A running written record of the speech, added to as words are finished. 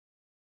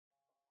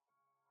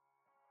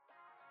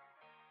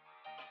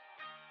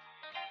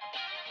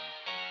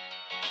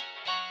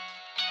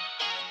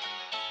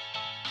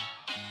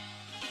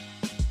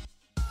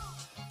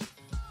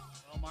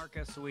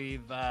Marcus,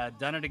 we've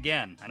done it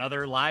again.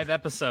 Another live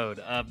episode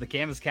of the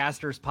Canvas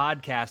Casters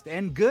podcast.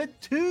 And good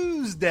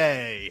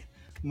Tuesday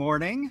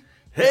morning.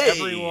 Hey,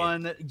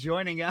 everyone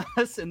joining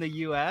us in the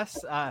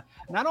U.S.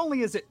 Not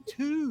only is it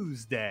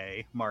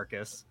Tuesday,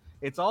 Marcus,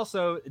 it's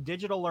also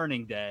Digital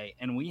Learning Day,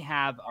 and we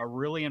have a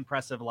really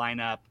impressive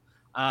lineup.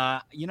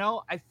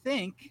 I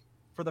think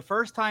for the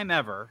first time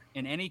ever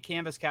in any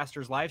Canvas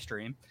Casters live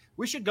stream,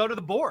 we should go to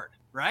the board,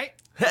 right?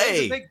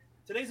 Hey,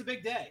 Today's a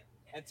big day.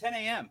 At 10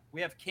 a.m., we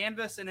have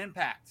Canvas and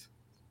Impact.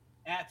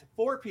 At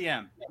 4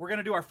 p.m., we're going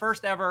to do our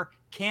first ever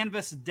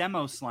Canvas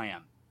Demo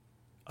Slam.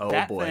 Oh,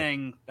 that boy.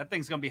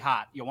 Thing's going to be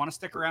hot. You'll want to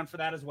stick around for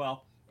that as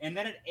well. And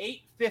then at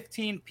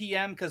 8:15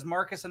 p.m., because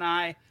Marcus and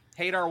I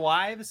hate our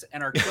wives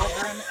and our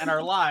children and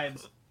our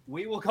lives,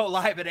 we will go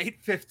live at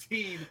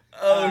 8:15.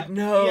 Oh,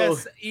 no.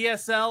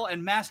 ESL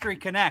and Mastery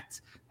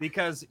Connect,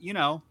 because,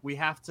 we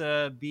have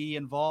to be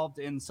involved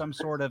in some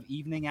sort of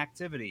evening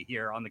activity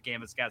here on the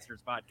Canvas Casters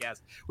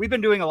podcast. We've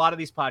been doing a lot of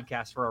these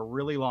podcasts for a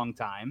really long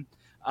time.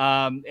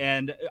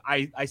 And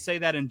I say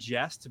that in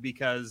jest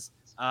because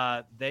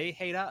they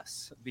hate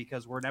us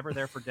because we're never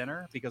there for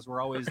dinner, because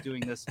we're always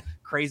doing this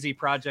crazy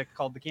project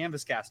called the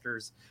Canvas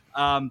Casters.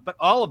 But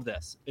all of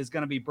this is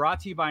going to be brought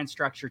to you by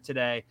Instructure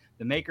today,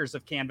 the makers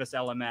of Canvas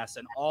LMS,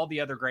 and all the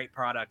other great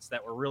products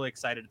that we're really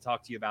excited to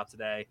talk to you about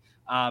today.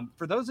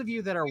 For those of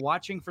you that are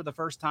watching for the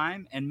first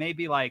time and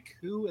maybe like,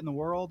 who in the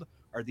world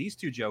are these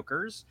two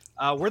jokers?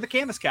 We're the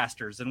Canvas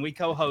Casters, and we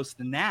co-host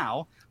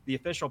now the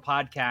official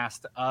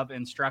podcast of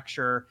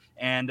Instructure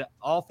and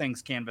all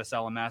things Canvas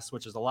LMS,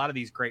 which is a lot of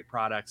these great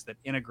products that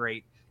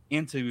integrate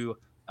into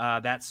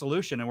that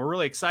solution. And we're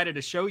really excited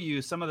to show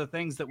you some of the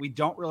things that we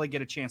don't really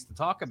get a chance to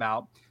talk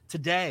about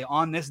today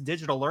on this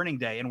Digital Learning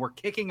Day. And we're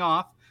kicking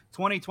off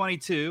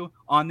 2022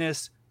 on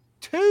this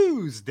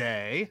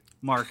Tuesday,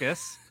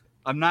 Marcus.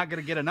 I'm not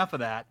going to get enough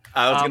of that.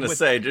 I was going to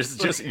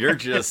say, you're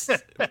just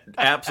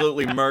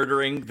absolutely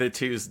murdering the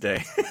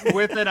Tuesday.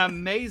 With an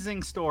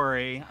amazing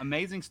story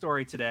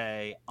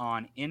today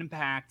on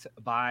Impact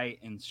by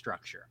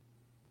Instructure.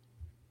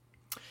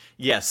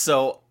 Yes.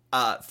 So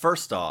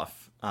first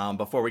off,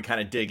 before we kind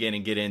of dig in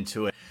and get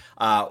into it,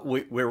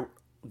 we're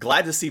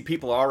glad to see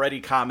people already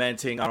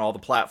commenting on all the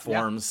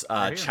platforms,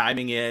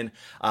 chiming in.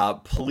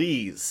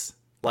 Please,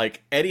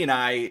 like Eddie and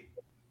I,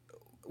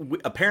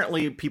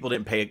 apparently people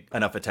didn't pay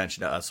enough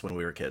attention to us when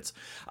we were kids.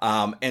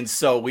 And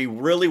so we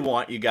really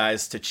want you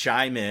guys to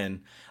chime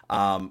in.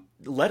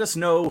 Let us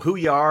know who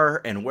you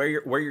are and where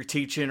you're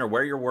teaching or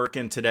where you're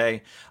working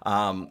today.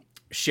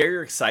 Share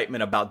your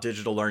excitement about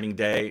Digital Learning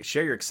Day.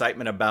 Share your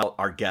excitement about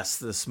our guests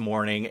this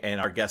morning and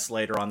our guests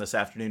later on this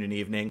afternoon and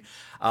evening.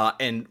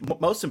 And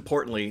most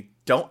importantly,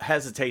 don't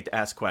hesitate to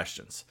ask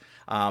questions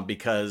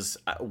because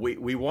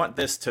we want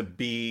this to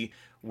be...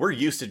 We're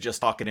used to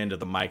just talking into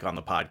the mic on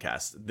the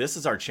podcast. This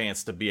is our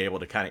chance to be able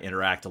to kind of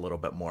interact a little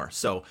bit more.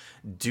 So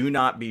do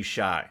not be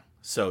shy.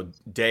 So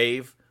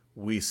Dave,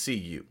 we see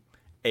you.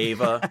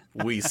 Ava,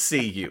 we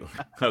see you.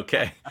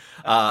 Okay.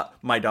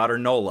 My daughter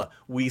Nola,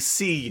 we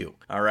see you.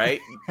 All right.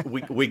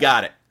 We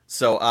got it.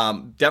 So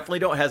definitely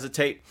don't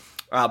hesitate.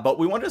 But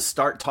we want to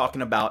start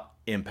talking about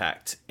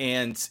impact.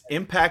 And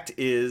impact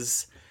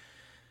is...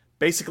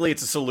 basically,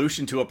 it's a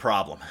solution to a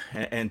problem,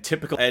 and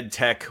typical ed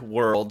tech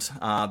world,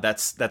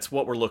 that's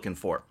what we're looking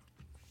for.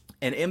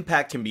 And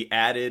impact can be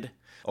added,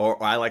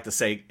 or I like to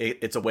say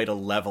it's a way to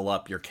level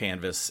up your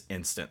Canvas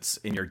instance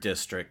in your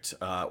district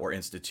or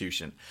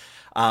institution.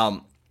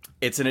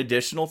 It's an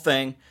additional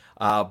thing,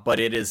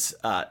 but it is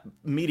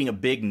meeting a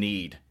big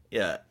need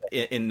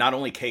in not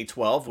only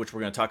K12, which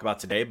we're going to talk about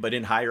today, but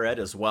in higher ed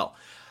as well.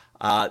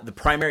 The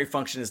primary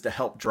function is to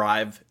help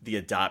drive the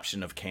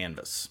adoption of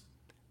Canvas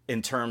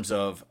in terms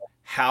of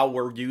how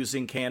we're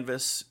using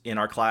Canvas in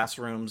our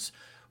classrooms,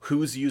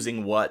 who's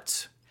using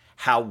what,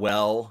 how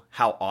well,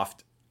 how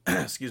often,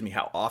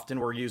 how often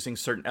we're using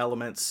certain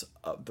elements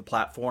of the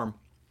platform.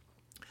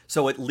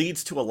 So it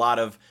leads to a lot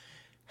of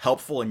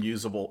helpful and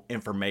usable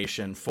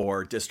information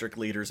for district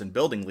leaders and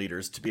building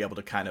leaders to be able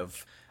to kind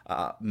of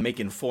make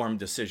informed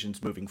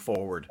decisions moving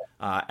forward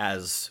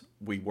as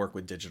we work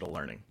with digital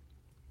learning.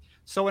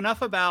 So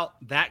enough about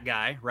that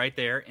guy right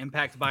there,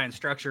 Impact by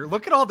Instructure.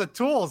 Look at all the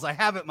tools I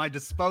have at my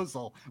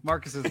disposal.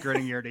 Marcus is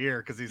grinning ear to ear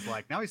because he's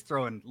like, now he's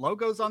throwing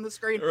logos on the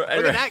screen. Look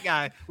at that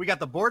guy. We got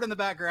the board in the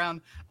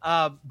background.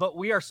 But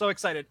we are so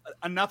excited.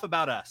 Enough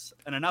about us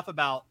and enough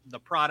about the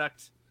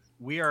product.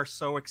 We are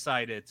so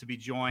excited to be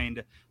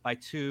joined by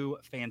two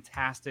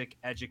fantastic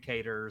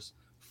educators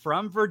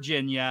from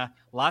Virginia.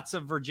 Lots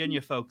of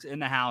Virginia folks in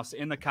the house,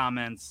 in the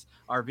comments,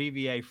 our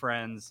VVA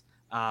friends.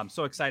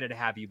 So excited to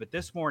have you. But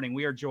this morning,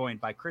 we are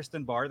joined by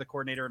Kristen Barr, the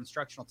coordinator of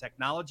instructional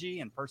technology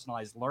and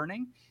personalized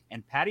learning,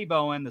 and Patty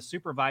Bowen, the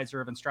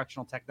supervisor of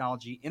instructional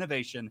technology,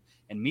 innovation,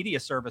 and media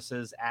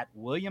services at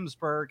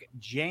Williamsburg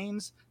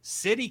James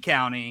City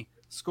County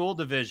School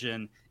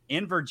Division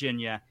in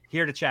Virginia,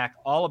 here to chat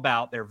all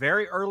about their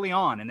very early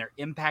on in their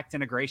impact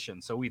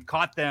integration. So we've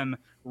caught them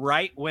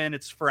right when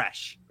it's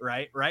fresh,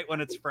 right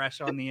when it's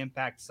fresh on the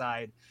impact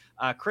side.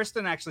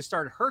 Kristen actually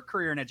started her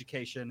career in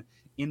education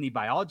in the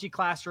biology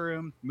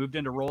classroom, moved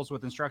into roles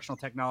with instructional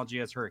technology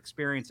as her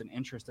experience and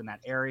interest in that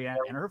area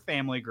and her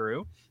family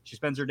grew. She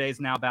spends her days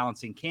now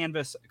balancing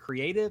Canvas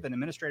creative and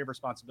administrative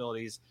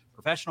responsibilities,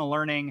 professional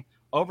learning,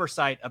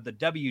 oversight of the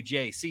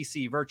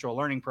WJCC virtual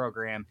learning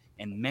program,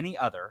 and many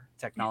other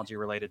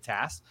technology-related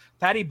tasks.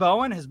 Patty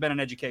Bowen has been in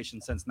education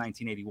since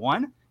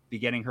 1981,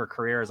 beginning her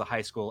career as a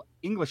high school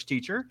English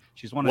teacher.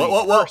 She's one of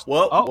the first.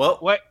 Whoa.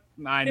 Wait.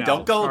 I know.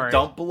 Don't go. Sorry.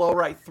 Don't blow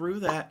right through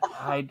that.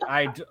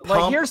 Like,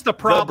 here's the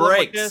problem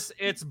with this.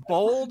 It's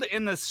bold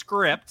in the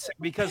script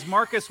because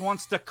Marcus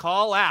wants to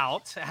call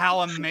out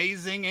how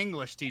amazing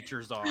English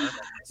teachers are.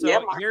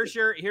 So here's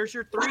your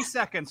 3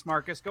 seconds,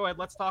 Marcus. Go ahead.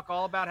 Let's talk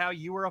all about how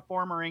you were a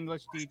former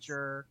English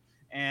teacher,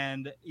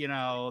 and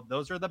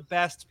those are the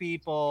best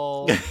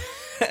people.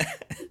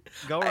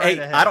 Go right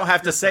ahead. I don't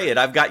have to say it.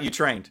 I've got you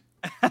trained.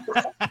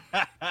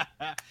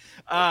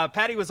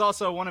 Patty was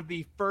also one of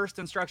the first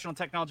instructional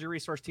technology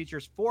resource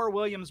teachers for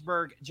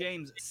Williamsburg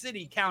James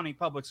City County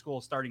Public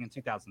Schools starting in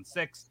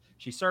 2006.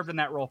 She served in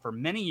that role for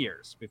many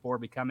years before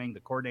becoming the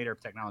coordinator of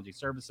technology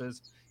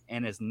services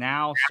and is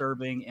now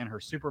serving in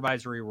her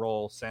supervisory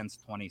role since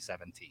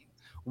 2017.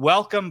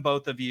 Welcome,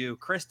 both of you,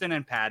 Kristen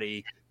and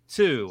Patty,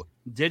 to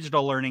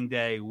Digital Learning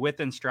Day with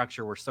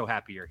Instructure. We're so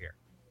happy you're here.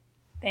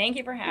 Thank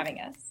you for having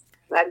us.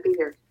 Glad to be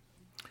here.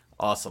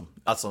 Awesome.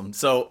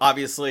 So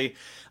obviously,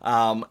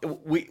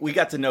 we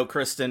got to know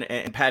Kristen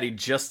and Patty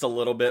just a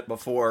little bit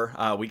before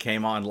we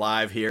came on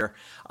live here.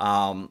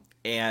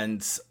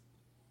 And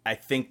I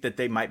think that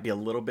they might be a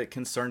little bit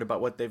concerned about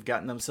what they've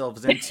gotten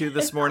themselves into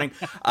this morning.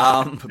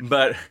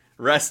 But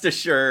rest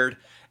assured,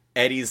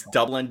 Eddie's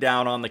doubling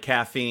down on the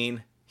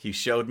caffeine. He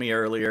showed me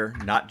earlier,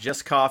 not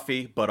just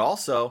coffee, but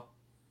also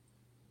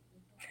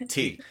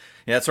tea.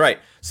 Yeah, that's right.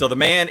 So the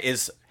man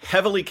is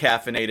heavily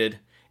caffeinated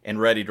and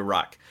ready to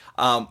rock.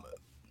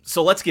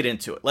 So let's get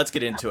into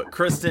it.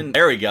 Kristen,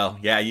 there we go.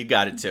 Yeah, you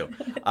got it too.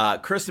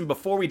 Kristen,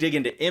 before we dig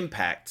into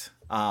impact,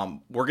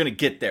 we're going to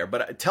get there,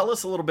 but tell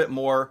us a little bit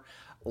more.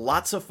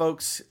 Lots of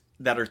folks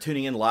that are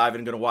tuning in live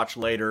and going to watch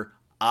later,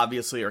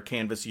 obviously are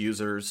Canvas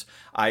users,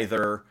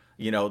 either,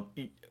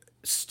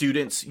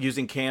 students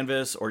using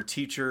Canvas or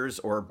teachers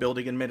or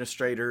building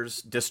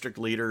administrators, district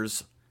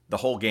leaders, the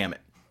whole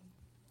gamut.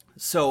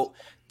 So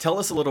tell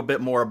us a little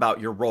bit more about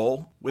your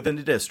role within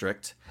the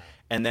district.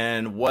 And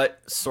then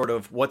what's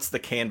the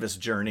Canvas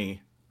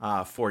journey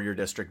for your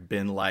district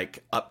been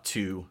like up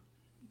to,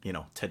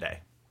 today?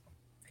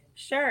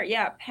 Sure.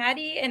 Yeah.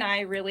 Patty and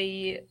I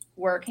really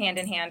work hand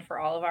in hand for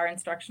all of our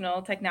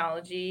instructional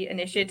technology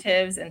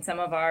initiatives and some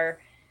of our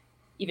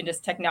even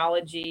just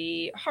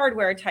technology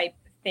hardware type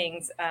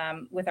things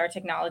with our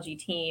technology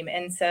team.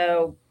 And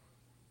so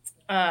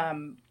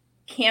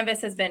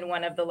Canvas has been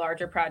one of the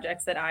larger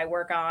projects that I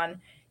work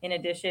on, in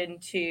addition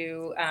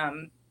to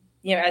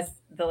as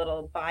the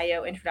little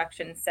bio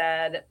introduction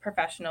said,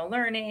 professional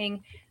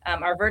learning,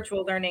 our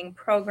virtual learning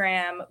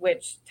program,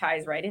 which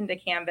ties right into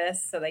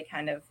Canvas. So they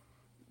kind of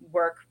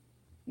work,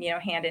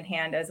 hand in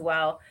hand as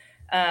well.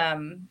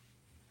 And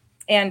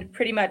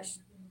pretty much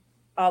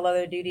all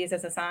other duties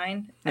as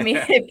assigned. I mean,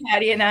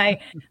 Patty and I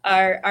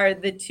are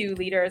the two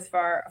leaders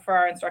for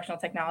our instructional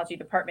technology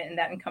department, and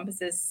that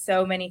encompasses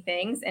so many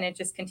things, and it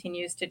just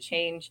continues to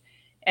change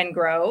and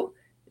grow.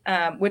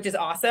 Which is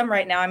awesome.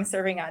 Right now I'm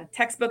serving on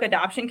textbook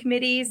adoption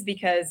committees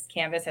because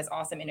Canvas has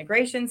awesome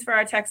integrations for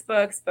our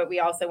textbooks, but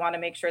we also want to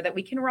make sure that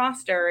we can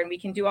roster and we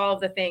can do all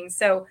of the things.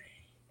 So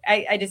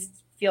I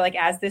just feel like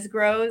as this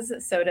grows,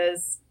 so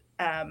does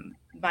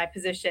my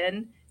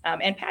position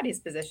and Patty's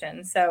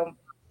position. So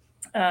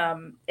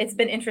it's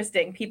been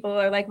interesting. People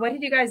are like, what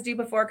did you guys do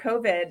before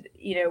COVID?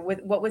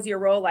 What was your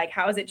role like?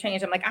 How has it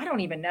changed? I'm like, I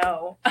don't even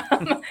know.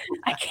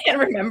 I can't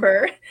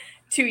remember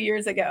 2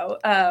 years ago.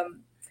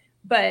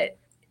 But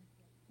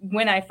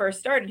when I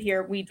first started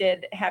here, we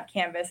did have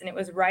Canvas, and it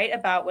was right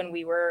about when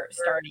we were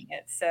starting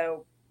it.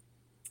 So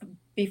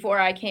before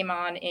I came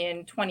on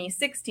in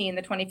 2016,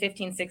 the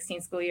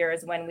 2015-16 school year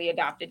is when we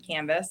adopted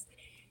Canvas,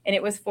 and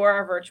it was for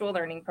our virtual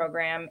learning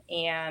program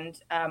and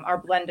our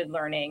blended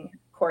learning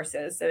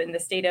courses. So in the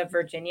state of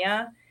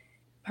Virginia,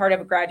 part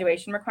of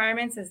graduation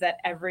requirements is that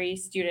every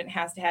student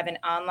has to have an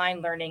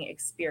online learning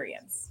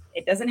experience.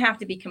 It doesn't have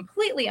to be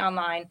completely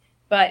online,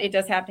 but it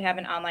does have to have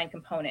an online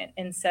component.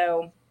 And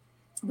so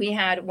we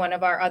had one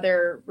of our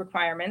other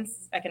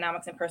requirements,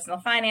 economics and personal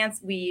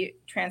finance, we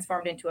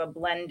transformed into a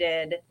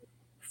blended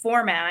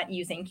format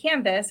using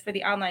Canvas for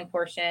the online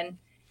portion,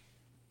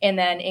 and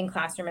then in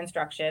classroom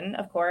instruction,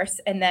 of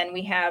course. And then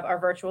we have our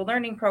virtual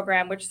learning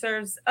program, which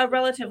serves a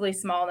relatively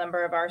small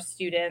number of our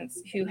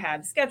students who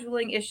have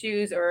scheduling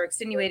issues or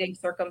extenuating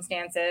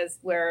circumstances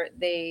where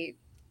they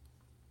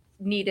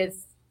needed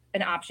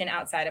an option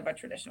outside of a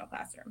traditional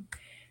classroom.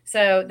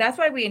 So that's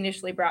why we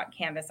initially brought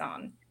Canvas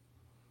on.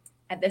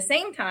 At the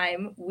same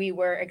time, we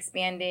were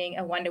expanding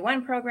a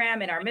one-to-one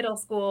program in our middle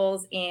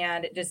schools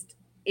and just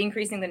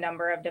increasing the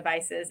number of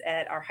devices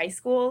at our high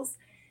schools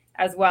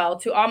as well,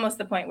 to almost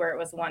the point where it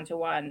was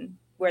one-to-one,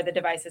 where the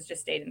devices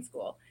just stayed in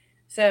school.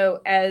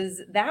 So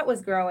as that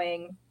was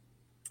growing,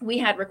 we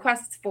had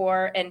requests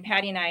for, and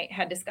Patty and I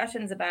had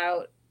discussions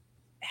about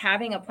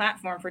having a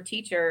platform for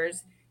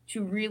teachers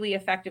to really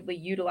effectively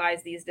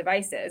utilize these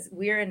devices.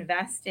 We're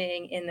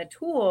investing in the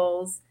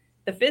tools,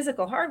 the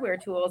physical hardware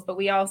tools, but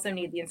we also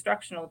need the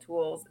instructional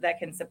tools that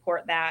can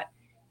support that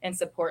and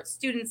support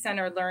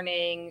student-centered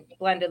learning,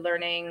 blended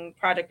learning,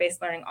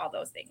 project-based learning, all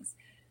those things.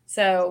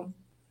 So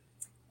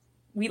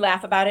we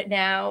laugh about it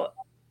now.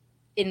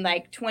 In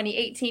like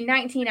 2018,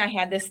 19, I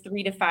had this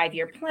 3 to 5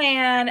 year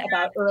plan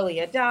about early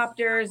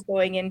adopters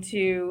going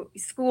into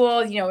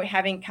schools,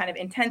 having kind of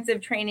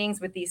intensive trainings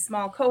with these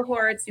small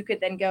cohorts who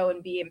could then go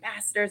and be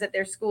ambassadors at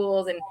their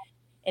schools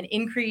and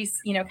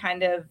increase,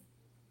 kind of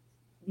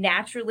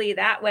naturally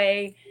that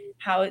way,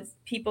 how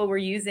people were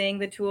using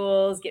the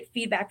tools, get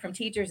feedback from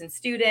teachers and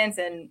students.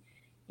 And,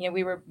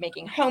 we were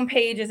making home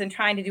pages and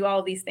trying to do all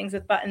of these things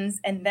with buttons.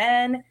 And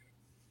then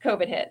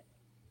COVID hit.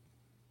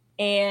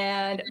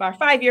 And our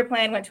 5-year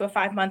plan went to a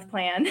 5-month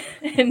plan,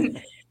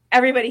 and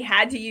everybody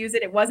had to use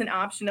it. It wasn't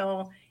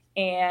optional,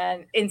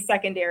 and in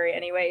secondary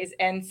anyways.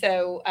 And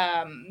so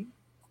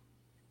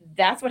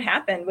that's what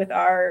happened with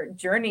our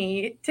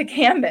journey to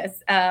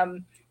Canvas. So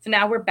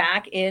now we're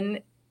back in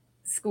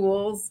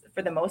schools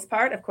for the most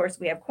part. Of course,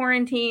 we have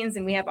quarantines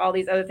and we have all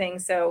these other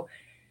things. So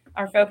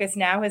our focus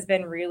now has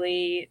been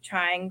really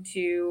trying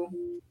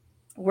to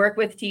work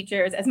with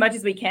teachers as much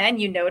as we can.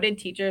 You noted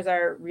teachers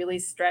are really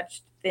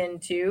stretched thin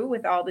too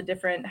with all the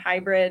different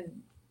hybrid,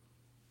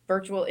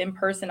 virtual,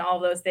 in-person, all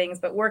of those things,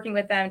 but working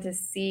with them to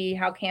see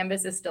how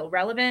Canvas is still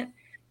relevant,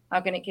 how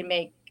it can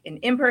make an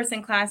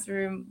in-person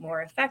classroom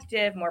more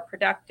effective, more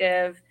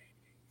productive,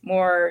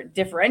 more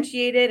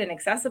differentiated and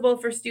accessible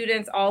for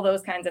students, all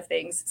those kinds of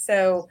things.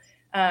 So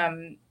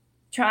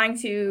trying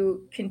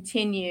to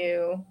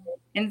continue,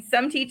 and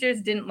some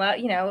teachers didn't love,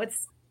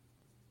 it's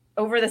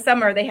over the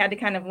summer, they had to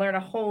kind of learn a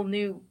whole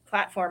new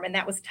platform, and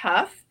that was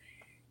tough.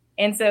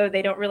 And so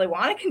they don't really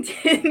want to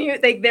continue.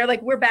 They're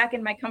like, we're back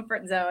in my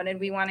comfort zone and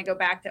we want to go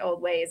back to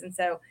old ways. And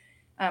so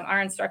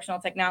our instructional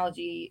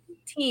technology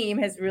team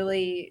has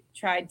really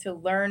tried to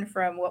learn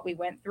from what we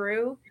went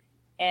through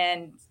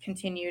and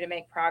continue to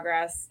make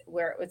progress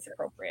where it's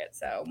appropriate.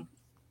 So,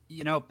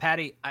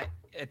 Patty, I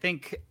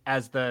think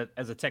as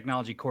a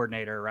technology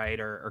coordinator, right,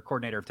 or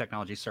coordinator of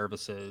technology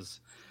services,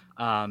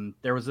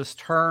 there was this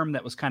term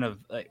that was kind of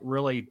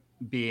really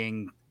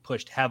being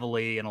pushed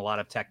heavily in a lot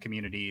of tech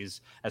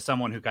communities. As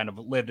someone who kind of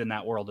lived in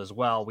that world as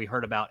well, we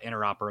heard about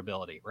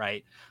interoperability,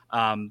 right?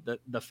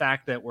 The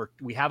fact that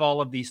we have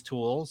all of these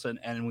tools,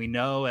 and we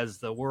know as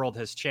the world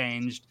has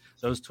changed,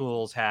 those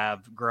tools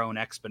have grown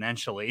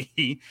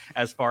exponentially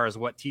as far as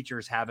what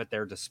teachers have at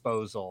their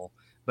disposal.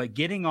 But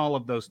getting all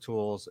of those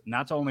tools,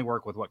 not to only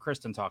work with what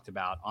Kristen talked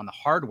about on the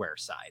hardware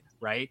side,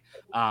 right?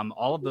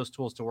 All of those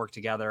tools to work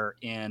together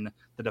in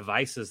the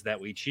devices that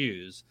we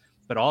choose,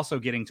 but also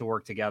getting to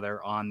work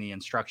together on the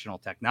instructional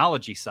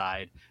technology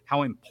side,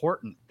 how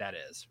important that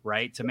is,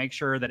 right? To make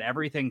sure that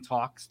everything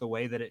talks the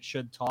way that it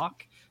should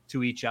talk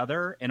to each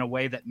other in a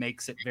way that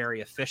makes it very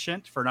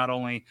efficient for not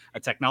only a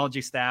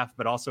technology staff,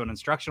 but also an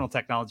instructional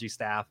technology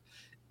staff.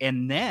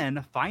 And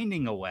then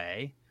finding a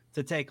way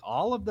to take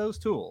all of those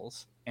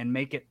tools and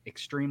make it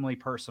extremely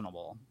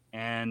personable.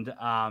 And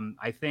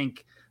I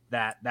think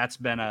that's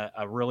been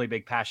a really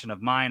big passion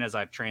of mine as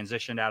I've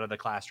transitioned out of the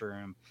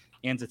classroom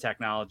into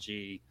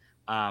technology,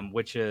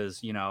 which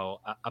is,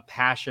 a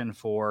passion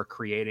for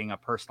creating a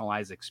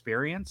personalized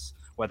experience,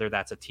 whether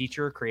that's a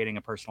teacher creating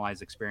a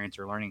personalized experience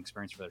or learning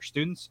experience for their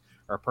students,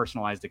 or a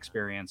personalized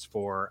experience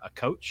for a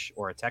coach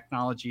or a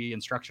technology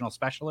instructional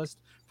specialist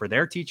for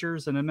their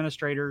teachers and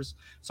administrators.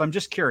 So I'm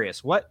just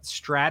curious, what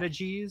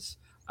strategies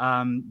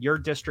your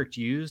district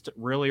used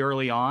really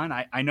early on?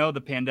 I know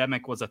the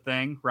pandemic was a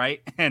thing,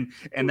 right? And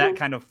that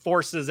kind of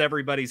forces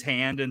everybody's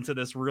hand into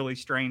this really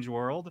strange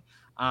world.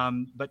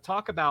 But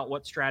talk about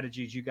what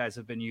strategies you guys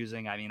have been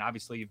using. I mean,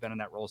 obviously you've been in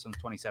that role since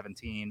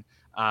 2017.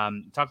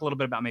 Talk a little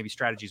bit about maybe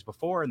strategies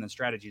before and then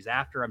strategies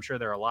after. I'm sure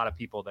there are a lot of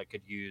people that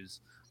could use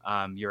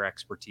your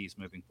expertise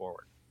moving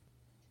forward.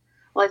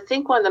 Well, I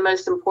think one of the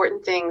most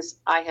important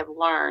things I have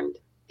learned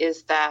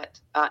is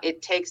that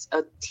it takes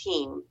a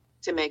team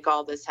to make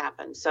all this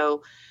happen.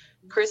 So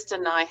Krista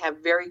and I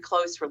have very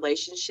close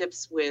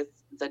relationships with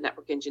the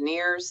network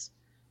engineers,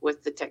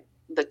 with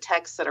the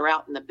techs that are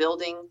out in the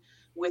building,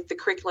 with the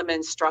curriculum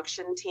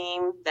instruction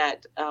team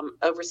that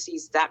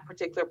oversees that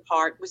particular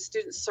part, with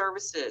student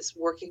services,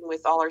 working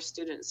with all our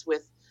students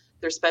with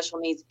their special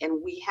needs.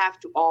 And we have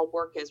to all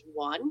work as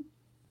one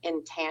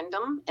in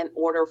tandem in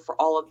order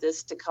for all of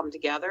this to come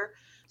together.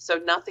 So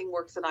nothing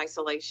works in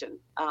isolation.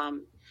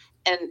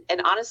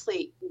 And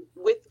honestly,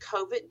 with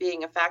COVID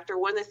being a factor,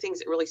 one of the things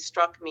that really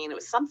struck me, and it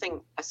was something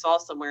I saw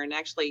somewhere and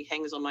actually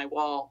hangs on my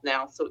wall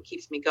now, so it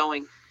keeps me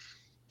going.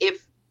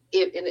 If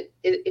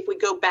we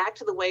go back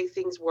to the way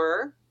things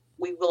were,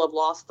 we will have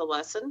lost the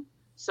lesson.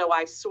 So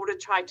I sort of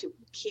try to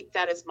keep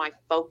that as my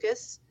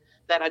focus,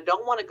 that I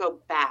don't want to go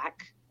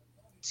back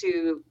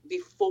to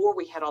before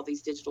we had all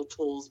these digital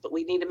tools, but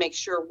we need to make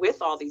sure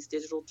with all these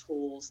digital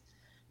tools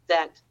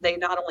that they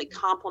not only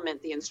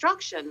complement the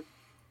instruction,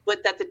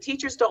 but that the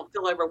teachers don't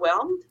feel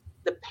overwhelmed.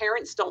 The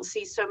parents don't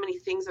see so many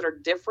things that are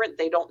different.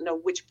 They don't know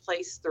which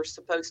place they're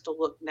supposed to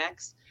look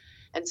next.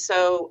 And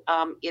so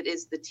it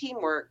is the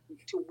teamwork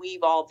to weave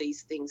all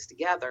these things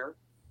together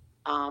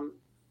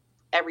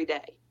every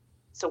day.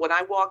 So when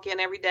I walk in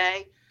every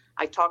day,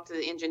 I talk to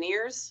the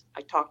engineers,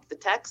 I talk to the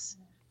techs,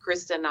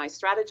 Krista and I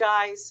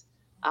strategize.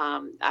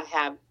 I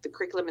have the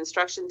curriculum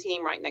instruction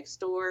team right next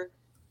door,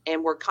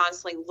 and we're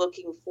constantly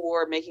looking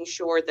for making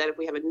sure that if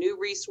we have a new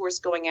resource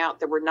going out,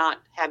 that we're not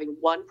having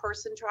one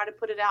person try to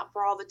put it out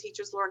for all the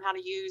teachers to learn how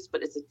to use,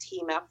 but it's a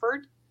team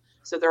effort.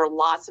 So there are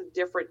lots of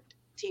different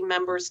team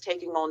members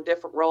taking on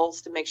different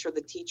roles to make sure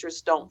the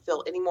teachers don't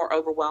feel any more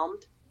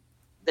overwhelmed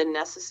than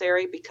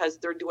necessary, because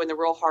they're doing the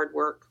real hard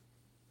work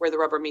where the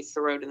rubber meets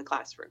the road in the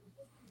classroom.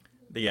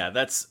 Yeah,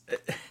 that's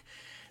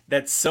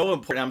so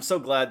important. I'm so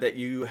glad that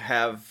you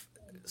have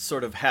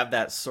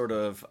that sort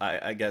of,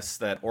 I guess,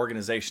 that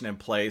organization in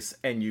place,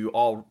 and you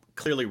all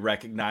clearly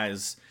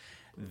recognize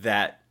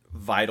that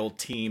vital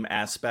team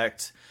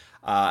aspect.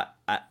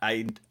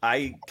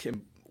 I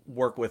can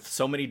work with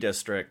so many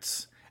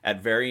districts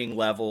at varying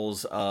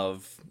levels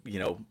of,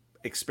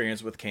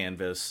 experience with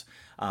Canvas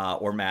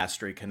or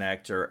Mastery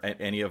Connect or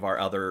any of our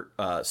other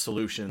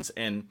solutions.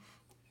 And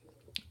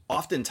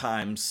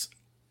oftentimes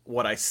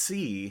what I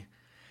see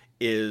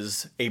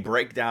is a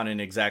breakdown in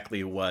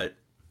exactly what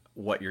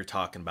you're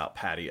talking about,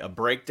 Patty, a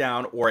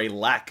breakdown or a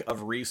lack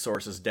of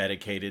resources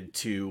dedicated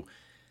to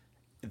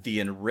the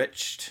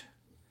enriched,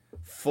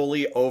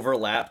 fully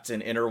overlapped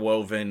and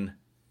interwoven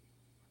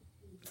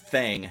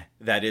thing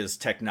that is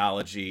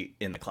technology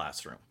in the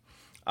classroom.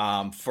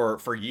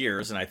 For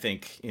years, and I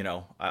think,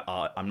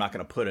 I'm not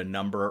going to put a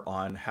number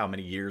on how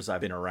many years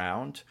I've been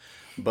around,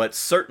 but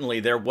certainly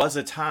there was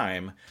a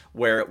time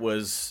where it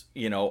was,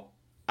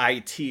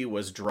 IT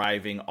was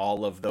driving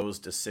all of those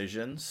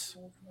decisions.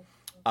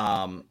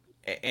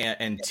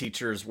 And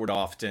teachers would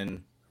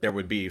often, there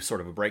would be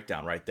sort of a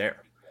breakdown right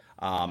there.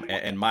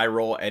 And my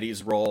role,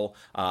 Eddie's role,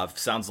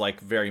 sounds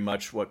like very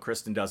much what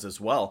Kristen does as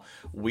well.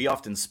 We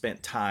often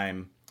spent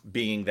time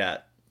being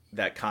that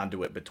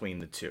conduit between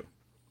the two,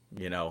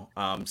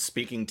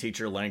 speaking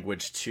teacher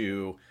language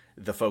to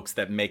the folks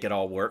that make it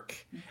all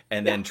work,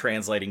 and then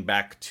translating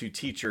back to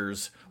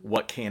teachers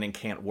what can and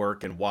can't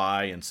work and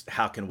why, and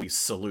how can we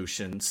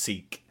solution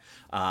seek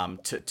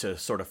to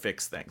sort of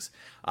fix things.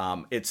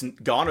 It's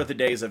gone are the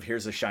days of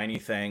here's a shiny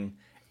thing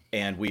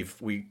and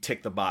we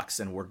tick the box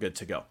and we're good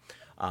to go.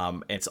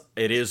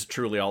 It is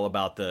truly all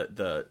about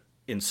the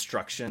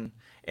instruction,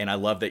 and I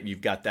love that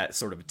you've got that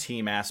sort of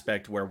team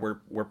aspect where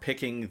we're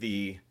picking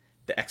the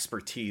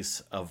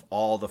expertise of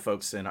all the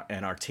folks in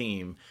our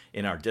team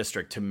in our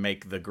district to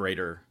make the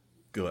greater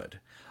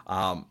good.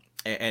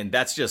 And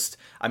that's just,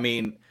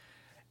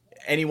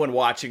 anyone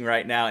watching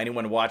right now,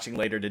 anyone watching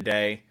later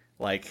today,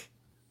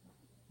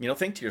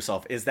 think to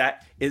yourself, is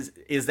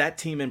that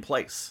team in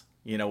place,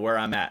 where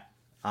I'm at?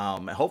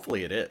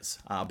 Hopefully it is.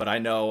 But I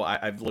know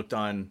I've looked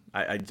on,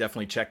 I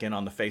definitely check in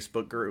on the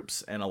Facebook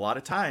groups, and a lot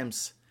of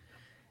times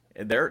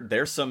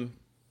there's some,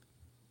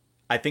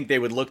 I think they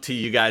would look to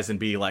you guys and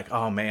be like,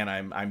 oh man,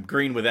 I'm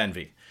green with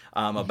envy,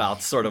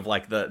 about sort of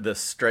like the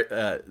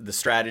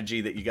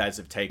strategy that you guys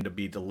have taken to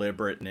be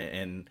deliberate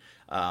and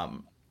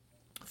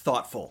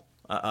thoughtful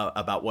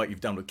about what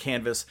you've done with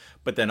Canvas,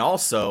 but then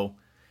also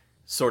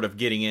sort of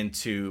getting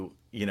into,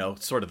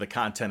 sort of the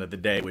content of the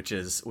day, which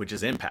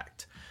is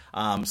impact.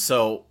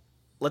 So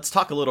let's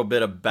talk a little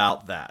bit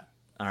about that.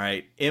 All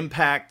right.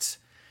 Impact.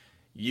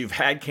 You've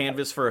had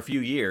Canvas for a few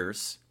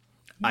years.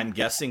 I'm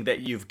guessing that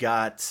you've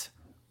got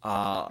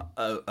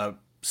a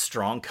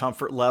strong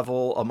comfort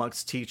level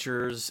amongst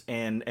teachers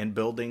and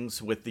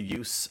buildings with the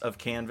use of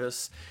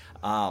Canvas.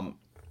 And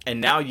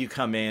now you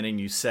come in and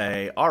you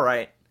say, all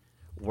right,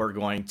 we're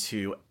going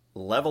to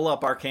level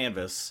up our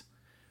Canvas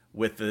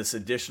with this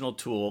additional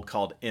tool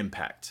called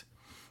Impact.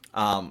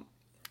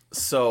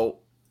 So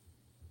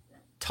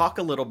talk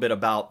a little bit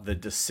about the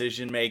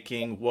decision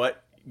making,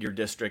 what your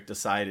district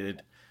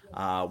decided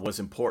was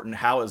important.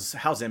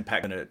 How's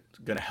Impact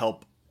going to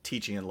help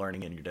teaching and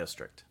learning in your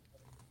district?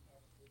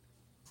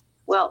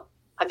 Well,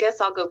 I guess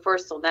I'll go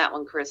first on that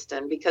one,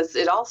 Kristen, because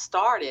it all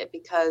started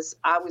because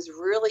I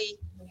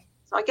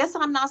guess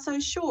I'm not so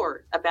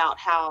sure about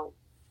how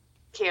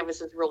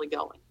Canvas is really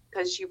going,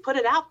 because you put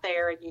it out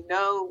there and you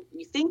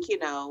think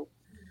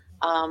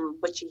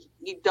but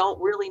you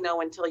don't really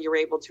know until you're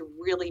able to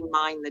really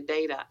mine the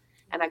data.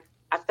 And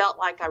I felt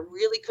like I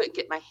really couldn't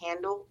get my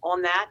handle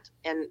on that.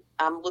 And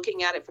I'm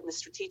looking at it from the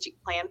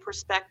strategic plan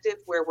perspective,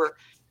 where we're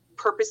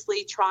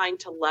purposely trying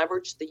to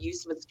leverage the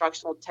use of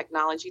instructional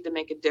technology to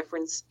make a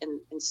difference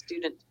in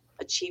student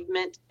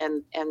achievement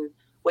and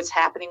what's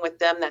happening with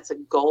them. That's a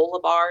goal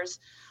of ours.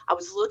 I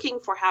was looking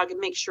for how to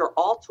make sure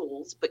all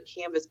tools, but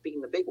Canvas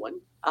being the big one,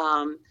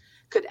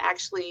 could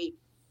actually,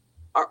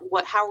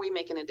 how are we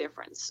making a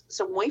difference?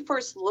 So when we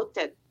first looked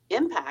at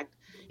Impact,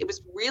 it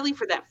was really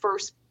for that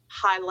first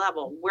high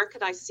level. Where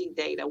can I see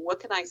data? What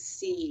can I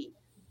see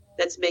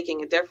that's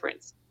making a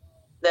difference?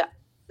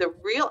 The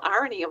real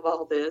irony of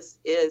all this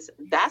is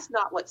that's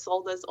not what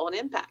sold us on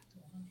Impact.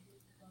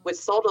 what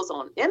sold us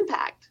on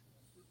impact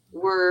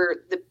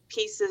were the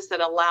pieces that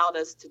allowed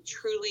us to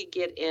truly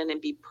get in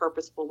and be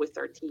purposeful with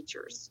our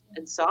teachers.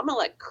 And so I'm going to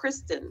let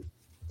Kristen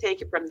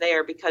take it from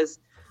there, because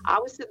I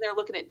was sitting there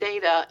looking at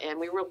data and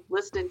we were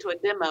listening to a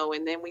demo,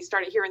 and then we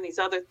started hearing these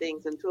other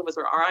things, and two of us,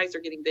 our eyes are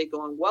getting big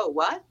going, whoa,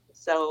 what?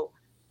 So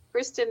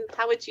Kristen,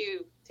 how would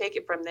you take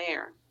it from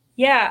there?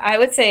 Yeah, I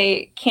would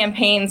say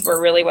campaigns were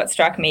really what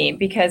struck me,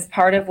 because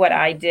part of what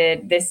I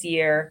did this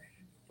year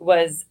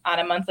was on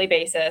a monthly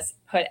basis,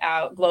 put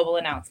out global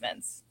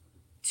announcements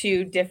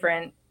to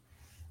different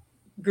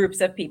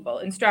groups of people,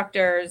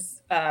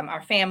 instructors,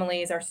 our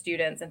families, our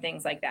students, and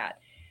things like that.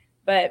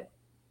 But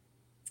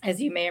as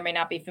you may or may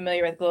not be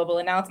familiar with, global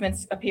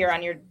announcements appear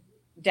on your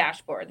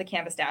dashboard, the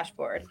Canvas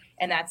dashboard,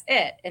 and that's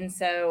it. And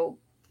so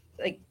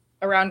like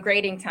around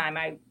grading time,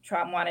 I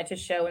wanted to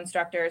show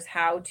instructors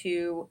how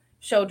to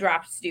show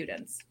dropped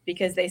students,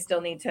 because they still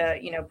need to,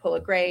 pull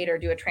a grade or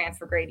do a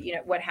transfer grade,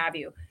 what have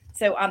you.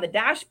 So on the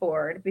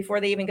dashboard,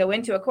 before they even go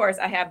into a course,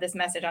 I have this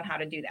message on how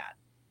to do that.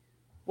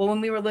 Well,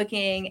 when we were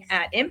looking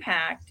at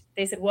impact,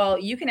 they said, well,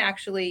 you can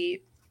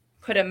actually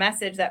put a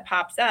message that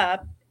pops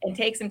up and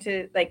takes them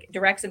to,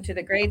 directs them to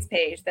the grades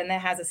page. Then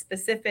that has a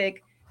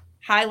specific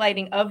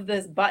highlighting of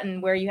this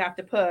button where you have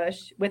to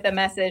push with a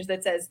message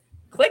that says,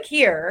 click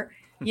here,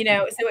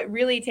 so it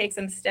really takes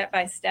them step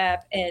by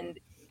step and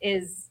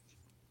is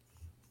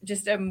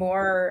just a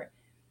more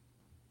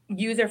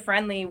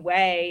user-friendly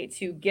way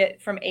to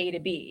get from A to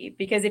B.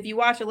 Because if you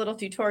watch a little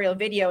tutorial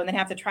video and then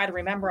have to try to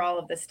remember all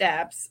of the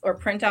steps or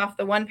print off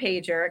the one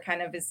pager, it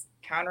kind of is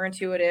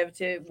counterintuitive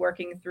to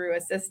working through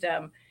a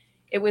system.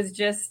 It was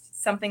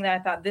just something that I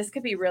thought this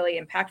could be really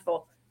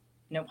impactful.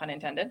 No pun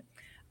intended.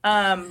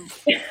 Or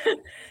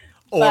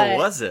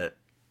was it?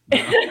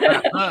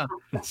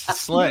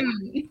 Slick.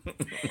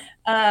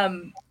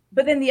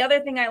 But then the other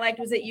thing I liked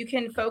was that you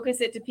can focus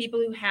it to people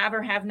who have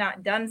or have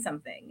not done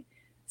something.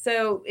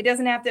 So it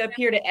doesn't have to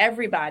appear to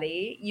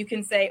everybody. You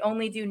can say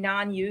only do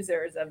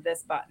non-users of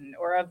this button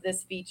or of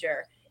this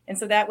feature. And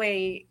so that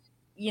way,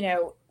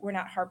 we're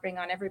not harping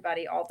on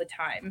everybody all the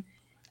time.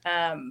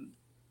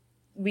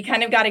 We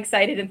kind of got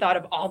excited and thought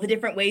of all the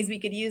different ways we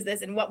could use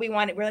this and what we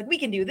wanted. We're like, we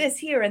can do this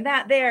here and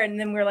that there. And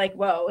then we're like,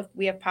 whoa, if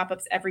we have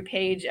pop-ups every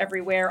page,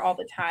 everywhere, all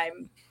the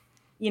time,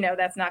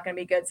 that's not going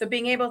to be good. So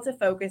being able to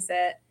focus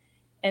it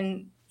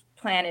and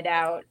plan it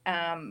out.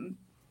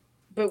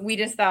 But we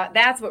just thought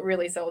that's what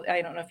really sold.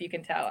 I don't know if you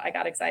can tell. I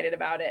got excited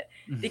about it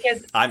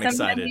because I'm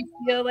sometimes excited. you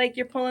feel like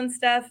you're pulling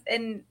stuff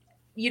and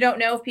you don't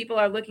know if people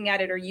are looking at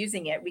it or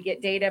using it. We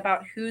get data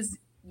about who's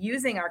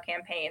using our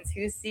campaigns,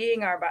 who's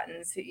seeing our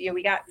buttons.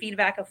 We got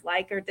feedback of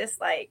like or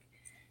dislike.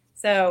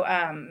 So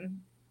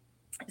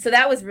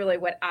that was really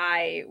what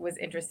I was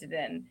interested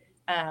in.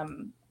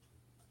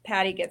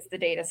 Patty gets the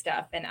data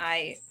stuff, and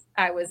I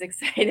was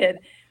excited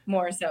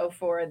more so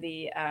for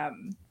the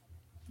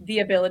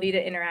ability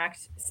to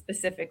interact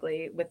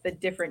specifically with the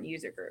different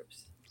user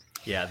groups.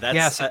 Yeah,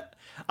 that's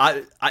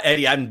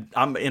Eddie.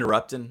 I'm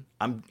interrupting.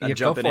 I'm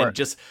jumping in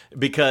just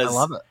because I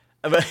love it.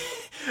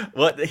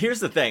 Well, here's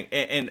the thing,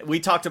 and we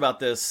talked about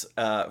this.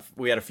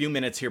 We had a few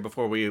minutes here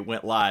before we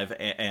went live,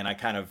 and I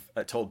kind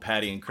of told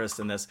Patty and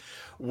Kristen this.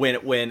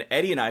 When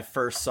Eddie and I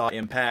first saw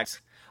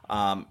Impact,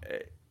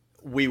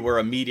 we were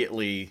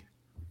immediately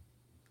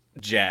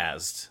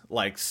jazzed,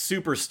 like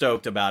super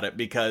stoked about it,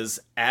 because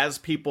as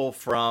people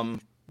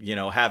from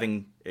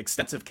having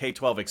extensive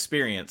K12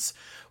 experience,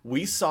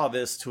 we saw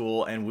this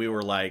tool and we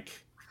were like,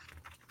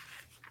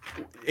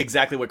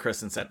 exactly what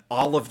Kristen said,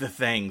 all of the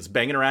things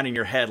banging around in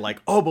your head,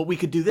 like, oh, but we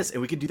could do this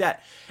and we could do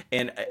that.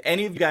 And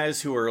any of you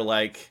guys who are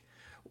like,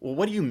 well,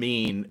 what do you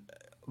mean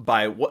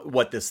by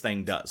what this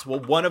thing does?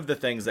 Well, one of the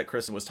things that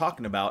Kristen was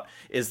talking about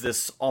is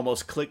this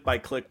almost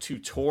click-by-click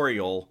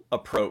tutorial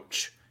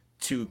approach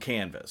to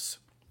Canvas.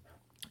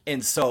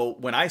 And so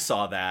when I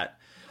saw that,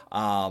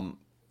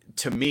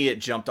 to me, it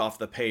jumped off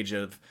the page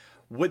of,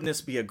 wouldn't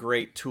this be a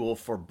great tool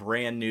for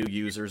brand new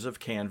users of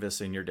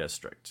Canvas in your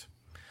district?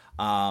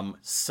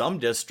 Some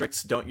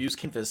districts don't use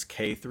Canvas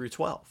K through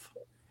 12.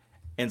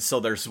 And so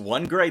there's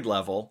one grade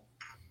level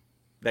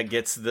that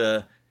gets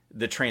the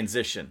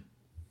transition,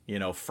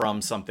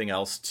 from something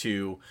else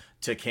to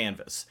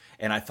Canvas.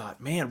 And I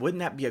thought, man, wouldn't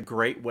that be a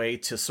great way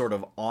to sort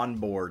of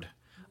onboard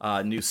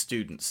new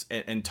students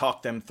and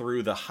talk them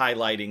through the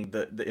highlighting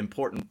the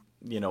important,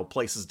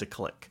 places to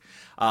click.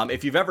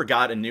 If you've ever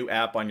got a new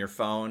app on your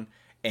phone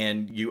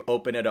and you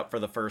open it up for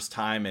the first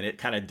time and it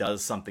kind of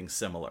does something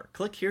similar,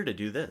 click here to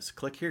do this,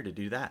 click here to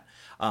do that.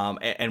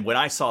 And when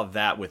I saw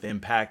that with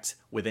Impact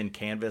within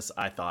Canvas,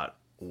 I thought,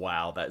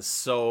 wow, that's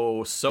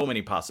so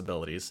many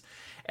possibilities.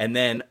 And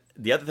then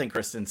the other thing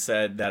Kristen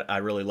said that I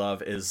really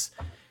love is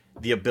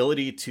the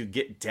ability to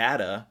get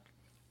data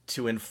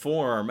to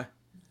inform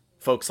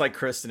folks like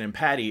Kristen and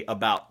Patty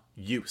about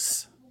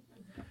use.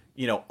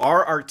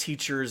 Are our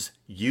teachers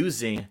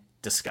using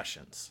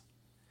discussions?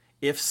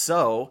 If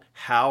so,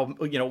 how,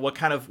 what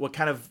kind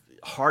of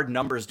hard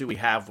numbers do we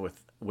have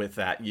with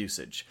that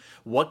usage?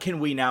 What can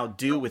we now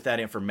do with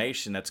that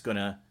information that's going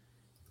to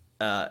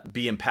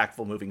be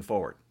impactful moving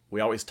forward?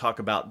 we always talk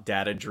about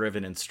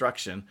data-driven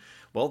instruction.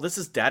 Well, this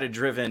is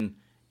data-driven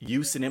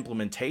use and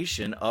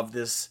implementation of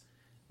this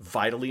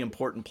vitally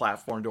important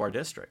platform to our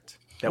district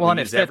that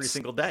we use every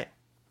single day.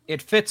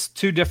 It fits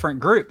two different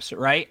groups,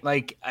 right?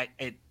 Like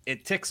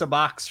it ticks a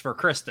box for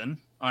Kristen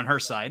on her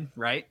side,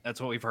 right? That's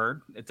what we've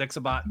heard. It ticks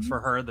a box for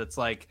her. That's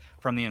like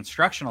from the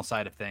instructional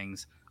side of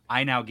things,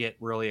 I now get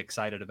really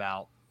excited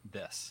about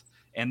this.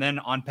 And then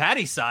on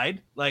Patty's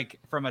side, like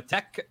from a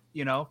tech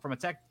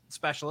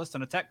specialist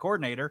and a tech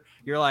coordinator,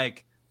 you're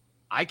like,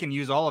 I can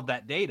use all of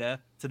that data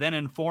to then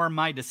inform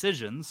my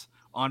decisions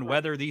on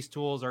whether these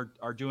tools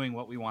are doing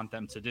what we want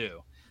them to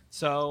do.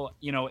 So,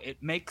 it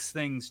makes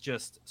things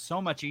just so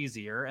much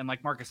easier. And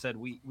like Marcus said,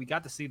 we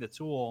got to see the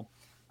tool,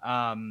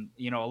 a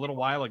little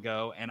while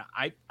ago. And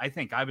I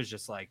think I was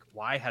just like,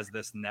 why has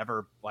this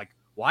never, like,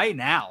 why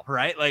now?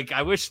 Right. Like,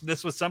 I wish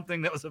this was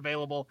something that was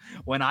available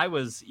when I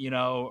was,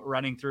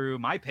 running through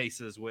my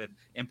paces with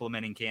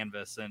implementing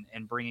Canvas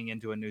and bringing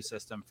into a new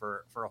system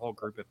for a whole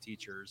group of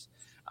teachers.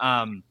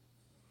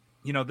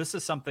 This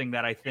is something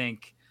that I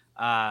think,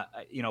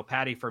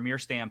 Patty, from your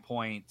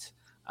standpoint,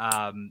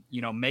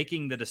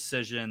 making the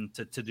decision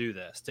to do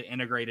this, to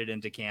integrate it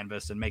into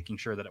Canvas and making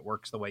sure that it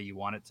works the way you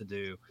want it to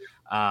do,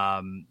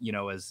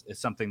 is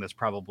something that's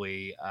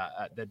probably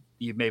that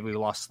you maybe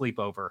lost sleep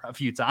over a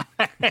few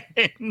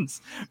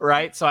times,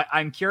 right? So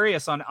I'm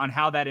curious on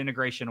how that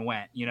integration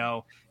went.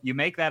 You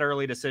make that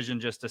early decision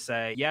just to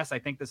say, yes, I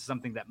think this is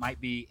something that might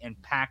be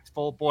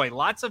impactful. Boy,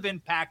 lots of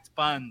impact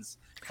puns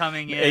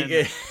coming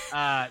in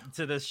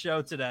to this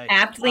show today.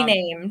 Aptly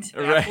named.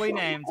 Aptly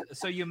named.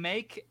 So you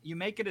make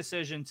a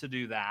decision to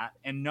do that,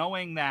 and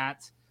knowing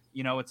that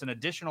it's an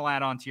additional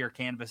add-on to your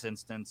Canvas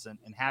instance, and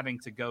having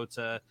to go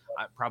to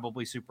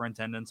probably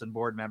superintendents and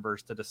board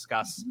members to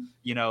discuss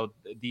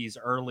these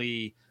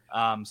early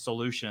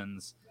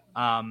solutions.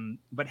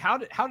 But how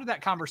did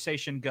that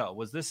conversation go?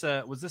 Was this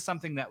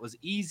something that was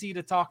easy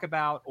to talk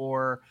about,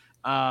 or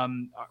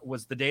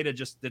was the data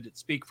did it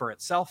speak for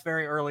itself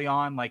very early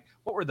on? Like,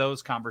 what were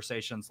those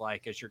conversations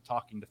like as you're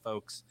talking to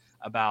folks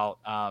about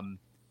I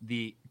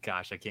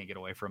can't get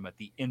away from it,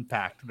 the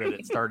impact that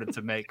it started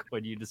to make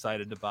when you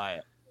decided to buy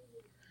it?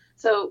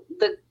 So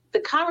the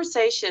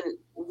conversation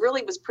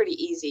really was pretty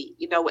easy.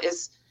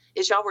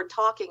 As y'all were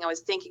talking, I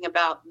was thinking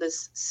about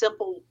this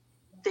simple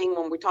thing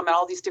when we're talking about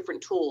all these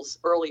different tools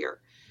earlier.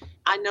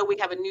 I know we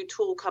have a new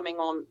tool coming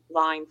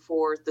online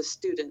for the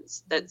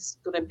students that's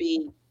going to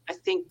be, I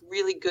think,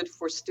 really good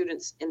for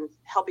students in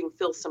helping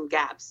fill some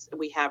gaps that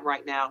we have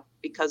right now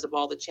because of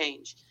all the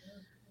change.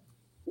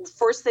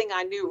 First thing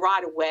I knew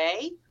right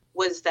away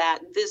was that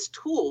this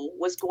tool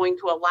was going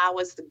to allow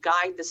us to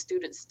guide the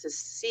students to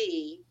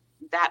see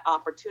that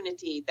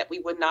opportunity that we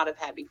would not have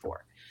had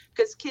before.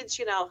 Because kids,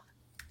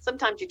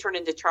 sometimes you turn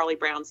into Charlie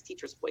Brown's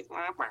teacher's voice,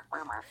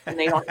 and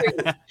they don't hear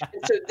you.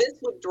 And so this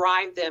would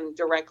drive them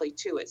directly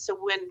to it. So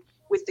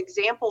with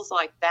examples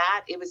like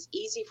that, it was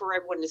easy for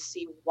everyone to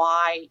see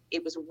why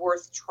it was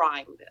worth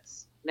trying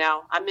this.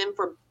 Now, I'm in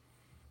for,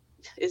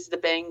 is the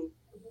bang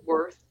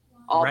worth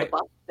all the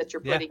bucks that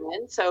you're putting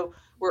in? So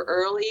we're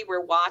early,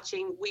 we're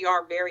watching. We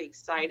are very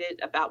excited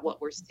about what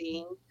we're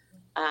seeing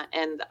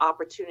and the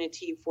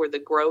opportunity for the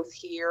growth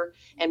here,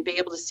 and be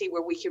able to see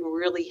where we can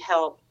really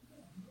help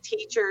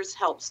teachers,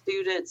 help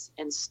students,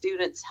 and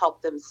students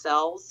help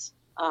themselves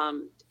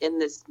in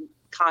this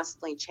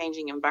constantly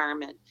changing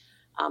environment.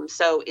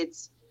 So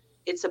it's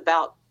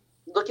about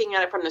looking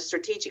at it from the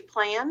strategic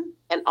plan,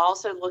 and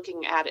also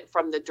looking at it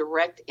from the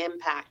direct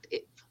impact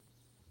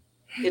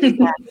it is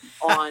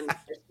on the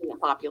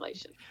student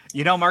population.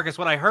 Marcus,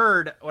 what I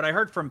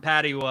heard from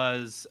Patty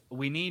was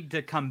we need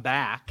to come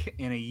back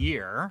in a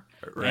year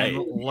and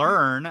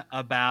learn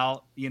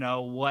about,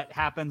 what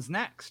happens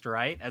next,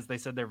 right? As they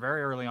said, they're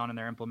very early on in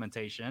their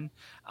implementation.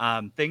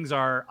 Things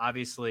are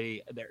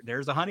obviously,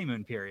 there's a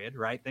honeymoon period,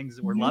 right?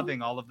 We're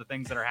loving all of the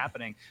things that are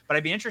happening, but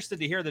I'd be interested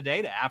to hear the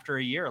data after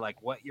a year,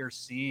 like what you're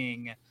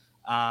seeing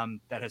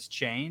that has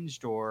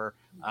changed, or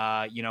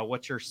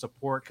what's your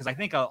support? Because I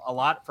think a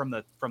lot from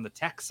the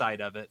tech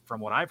side of it, from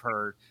what I've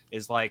heard,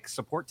 is like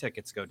support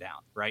tickets go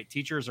down, right?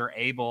 Teachers are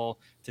able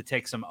to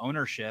take some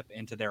ownership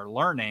into their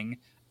learning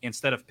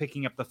instead of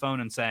picking up the phone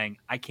and saying,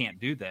 I can't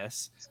do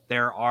this.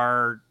 There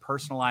are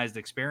personalized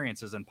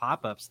experiences and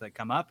pop-ups that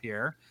come up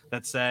here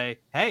that say,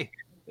 hey,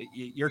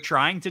 you're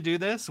trying to do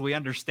this. We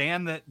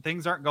understand that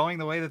things aren't going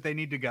the way that they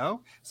need to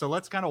go. So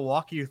let's kind of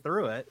walk you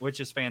through it,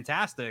 which is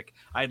fantastic.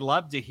 I'd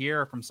love to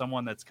hear from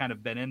someone that's kind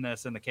of been in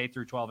this in the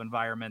K-12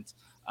 environment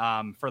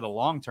for the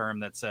long term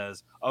that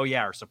says, oh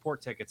yeah, our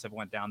support tickets have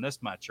went down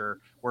this much, or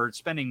we're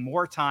spending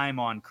more time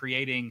on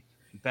creating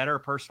better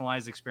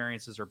personalized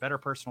experiences, or better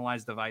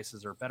personalized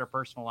devices, or better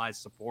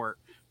personalized support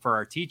for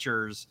our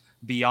teachers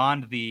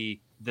beyond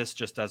this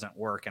just doesn't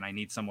work and I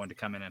need someone to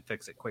come in and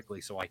fix it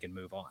quickly so I can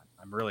move on.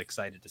 I'm really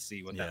excited to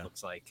see what that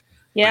looks like.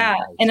 Yeah.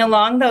 And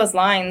along those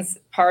lines,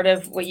 part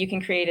of what you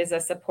can create is a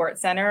support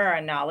center or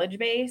a knowledge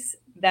base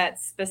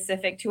that's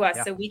specific to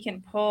us. So we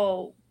can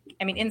pull,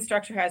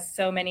 Instructure has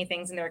so many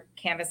things in their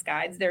Canvas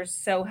guides. They're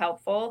so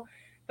helpful,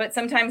 but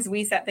sometimes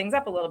we set things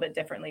up a little bit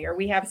differently, or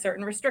we have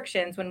certain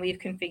restrictions when we've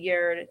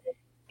configured,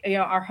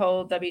 our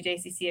whole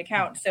WJCC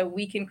account. So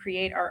we can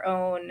create our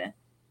own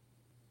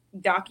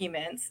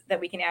documents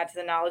that we can add to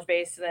the knowledge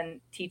base. So then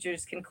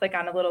teachers can click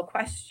on a little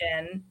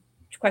question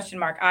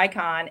mark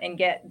icon and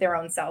get their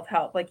own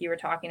self-help, like you were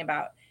talking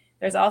about.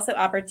 There's also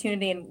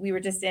opportunity, and we were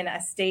just in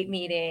a state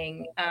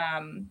meeting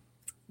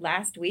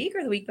last week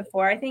or the week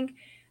before, I think,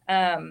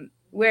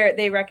 where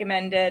they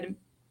recommended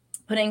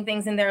putting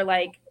things in there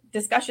like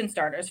discussion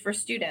starters for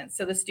students.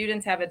 So the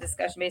students have a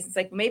discussion base. It's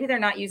like maybe they're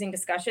not using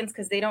discussions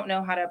because they don't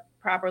know how to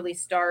properly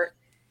start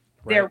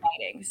their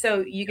writing. So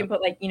you can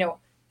put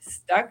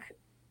stuck,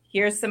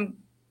 here's some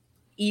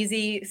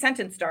easy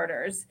sentence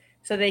starters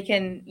so they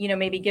can,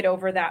 maybe get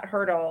over that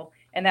hurdle.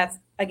 And that's,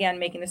 again,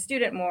 making the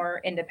student more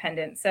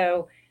independent.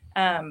 So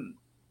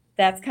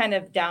that's kind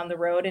of down the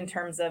road in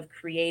terms of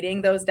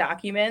creating those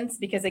documents,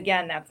 because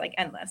again, that's like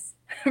endless,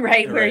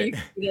 right? Where you're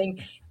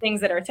creating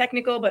things that are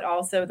technical, but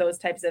also those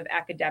types of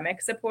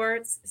academic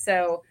supports.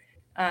 So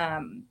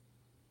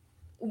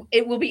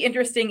it will be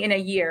interesting in a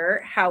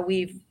year how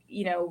we've,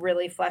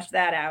 really fleshed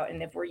that out.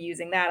 And if we're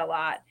using that a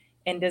lot,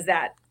 and does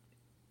that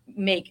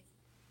make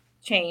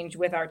change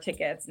with our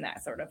tickets and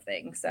that sort of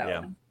thing.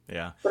 So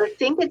yeah. But I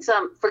think it's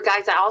for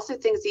guys, I also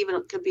think it's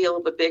even could be a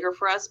little bit bigger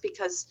for us,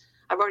 because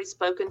I've already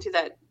spoken to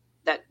that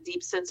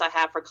deep sense I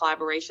have for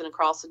collaboration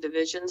across the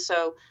division.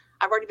 So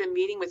I've already been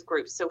meeting with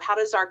groups. So how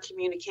does our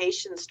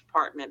communications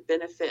department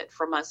benefit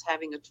from us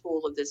having a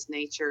tool of this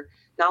nature,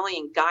 not only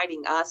in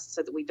guiding us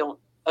so that we don't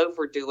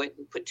overdo it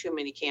and put too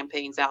many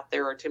campaigns out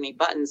there or too many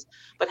buttons,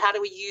 but how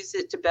do we use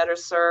it to better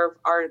serve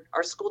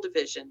our school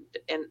division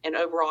and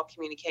overall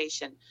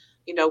communication?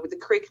 With the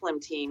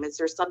curriculum team, is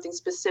there something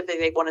specific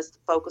they want us to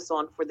focus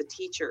on for the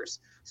teachers?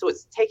 So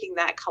it's taking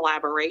that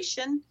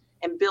collaboration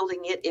and building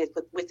it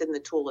within the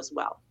tool as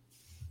well.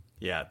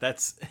 Yeah,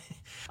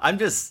 I'm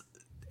just,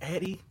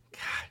 Eddie,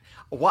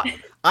 God, what?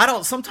 I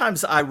don't,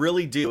 sometimes I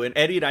really do. And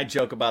Eddie and I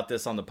joke about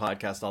this on the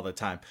podcast all the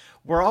time.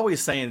 We're always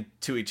saying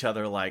to each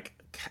other, like,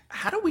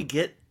 how do we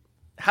get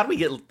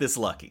this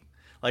lucky?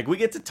 Like, we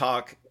get to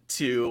talk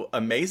to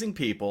amazing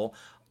people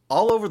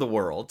all over the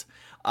world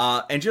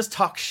and just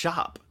talk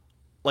shop.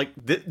 Like,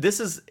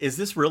 is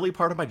this really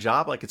part of my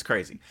job? Like, it's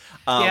crazy.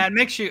 It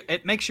makes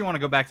you want to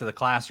go back to the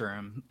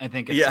classroom, I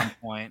think, at some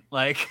point.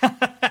 Like,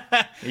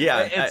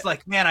 it's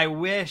like, man, I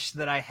wish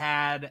that I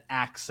had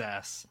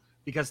access,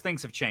 because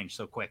things have changed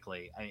so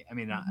quickly. I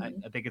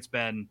think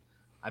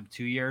I'm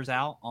 2 years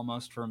out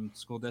almost from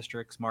school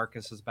districts.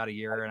 Marcus is about a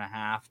year and a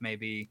half,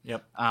 maybe.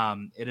 Yep.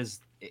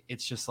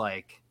 It's just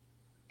like,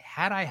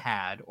 had I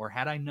had, or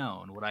had I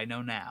known what I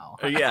know now?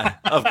 Yeah,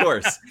 of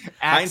course.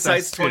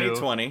 Hindsight's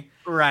 2020.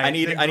 Right. I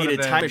need a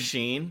time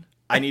machine.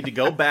 I need to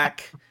go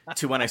back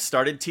to when I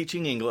started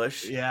teaching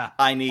English. Yeah.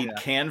 I need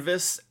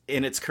Canvas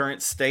in its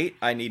current state.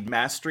 I need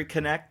Mastery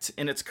Connect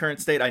in its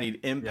current state. I need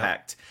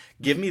Impact.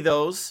 Yep. Give me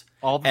those.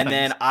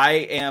 Then I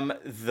am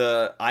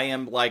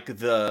like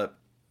the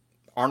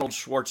Arnold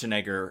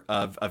Schwarzenegger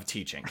of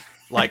teaching.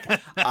 Like,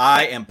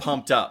 I am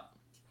pumped up.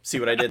 See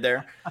what I did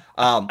there?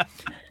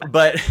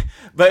 But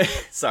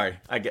sorry,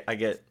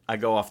 I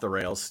go off the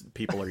rails.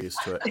 People are used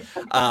to it.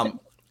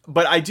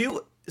 But I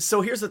do.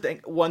 So here's the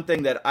thing. One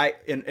thing that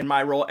in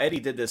my role, Eddie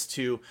did this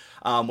too.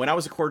 When I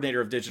was a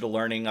coordinator of digital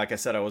learning, like I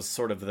said, I was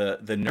sort of the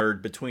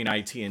nerd between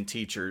IT and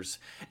teachers.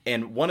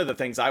 And one of the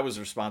things I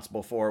was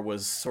responsible for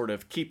was sort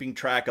of keeping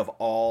track of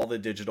all the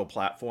digital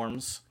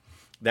platforms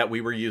that we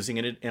were using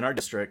in our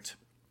district,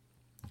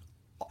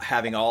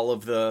 having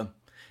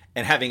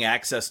having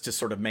access to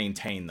sort of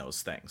maintain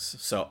those things.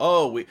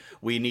 So,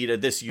 we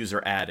needed this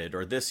user added,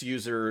 or this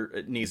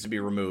user needs to be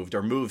removed,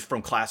 or moved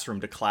from classroom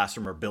to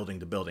classroom, or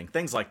building to building,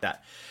 things like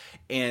that.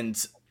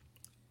 And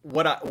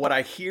what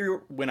I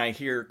hear when I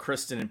hear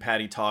Kristen and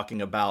Patty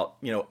talking about,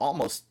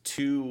 almost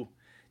two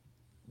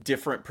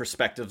different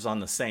perspectives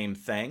on the same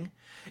thing,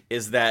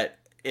 is that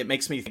it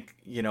makes me think,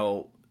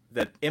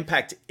 that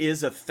impact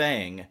is a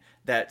thing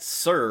that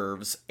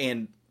serves,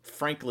 and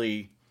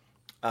frankly,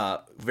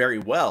 very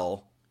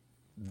well,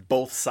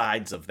 both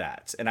sides of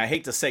that. And I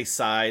hate to say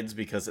sides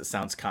because it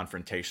sounds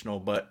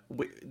confrontational, but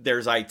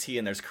there's IT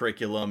and there's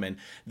curriculum, and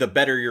the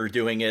better you're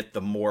doing it,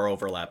 the more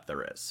overlap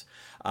there is.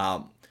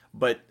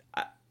 But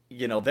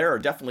there are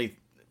definitely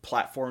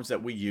platforms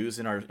that we use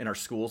in our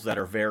schools that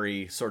are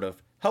very sort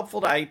of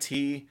helpful to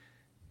IT.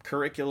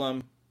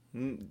 Curriculum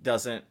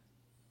doesn't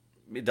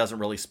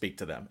really speak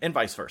to them, and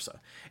vice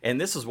versa. And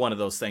this is one of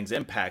those things,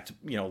 Impact,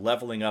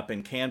 leveling up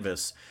in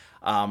Canvas,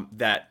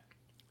 that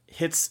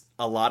hits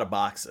a lot of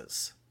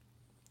boxes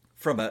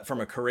from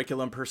a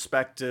curriculum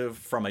perspective,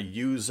 from a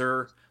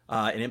user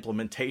an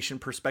implementation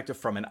perspective,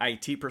 from an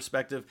IT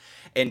perspective.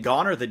 And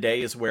gone are the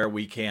days where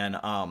we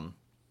can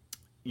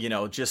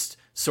just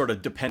sort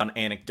of depend on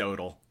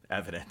anecdotal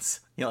evidence.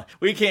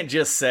 We can't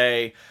just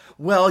say,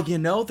 well,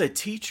 the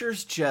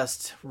teachers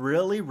just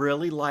really,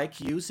 really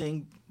like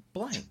using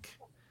blank.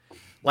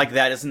 Like,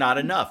 that is not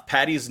enough.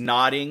 Patty's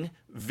nodding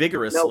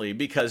vigorously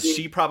because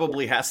she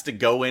probably has to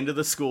go into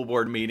the school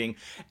board meeting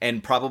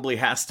and probably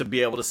has to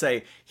be able to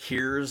say,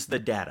 here's the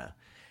data.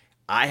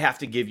 I have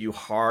to give you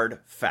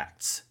hard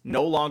facts.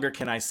 No longer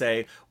can I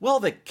say,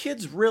 well, the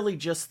kids really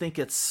just think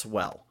it's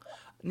swell.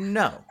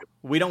 No,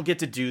 we don't get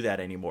to do that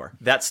anymore.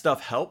 That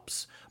stuff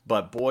helps,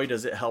 but boy,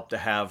 does it help to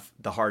have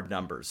the hard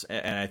numbers.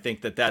 And I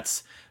think that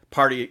that's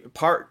part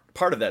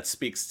of that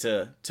speaks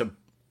to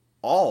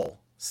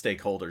all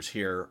stakeholders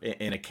here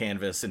in a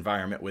Canvas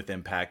environment with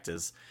impact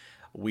is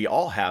we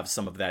all have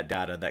some of that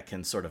data that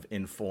can sort of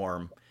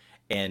inform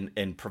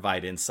and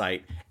provide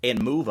insight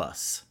and move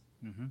us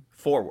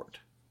forward.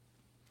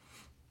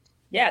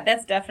 Yeah,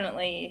 that's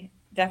definitely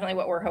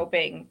what we're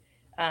hoping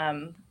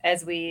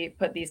as we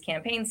put these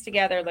campaigns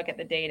together, look at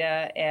the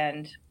data,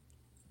 and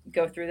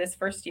go through this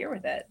first year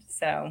with it.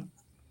 So,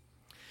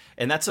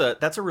 and that's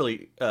a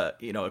really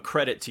a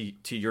credit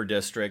to your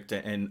district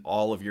and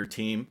all of your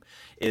team.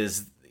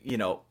 Is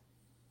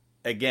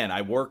again,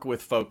 I work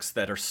with folks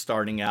that are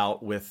starting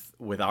out with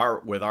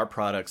our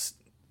products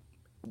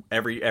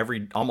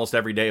almost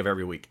every day of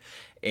every week,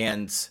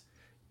 and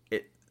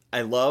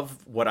I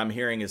love what I'm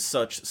hearing is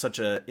such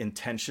a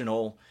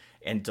intentional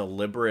and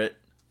deliberate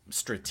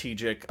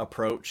strategic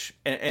approach.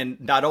 And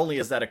not only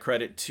is that a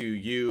credit to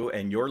you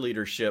and your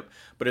leadership,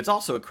 but it's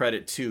also a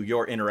credit to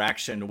your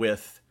interaction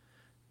with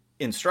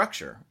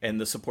Instructure and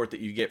the support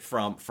that you get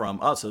from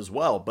us as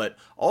well. But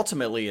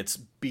ultimately, it's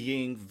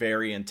being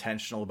very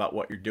intentional about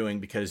what you're doing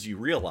because you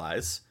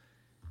realize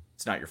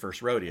it's not your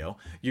first rodeo.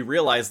 You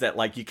realize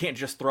that you can't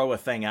just throw a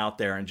thing out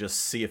there and just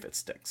see if it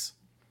sticks.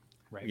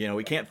 Right.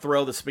 We can't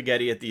throw the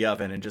spaghetti at the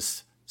oven and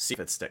just see if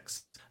it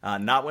sticks.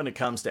 Not when it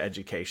comes to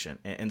education.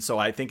 And so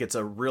I think it's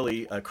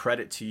a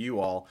credit to you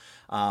all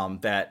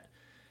that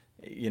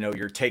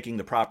you're taking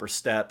the proper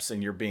steps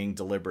and you're being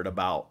deliberate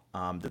about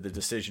the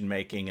decision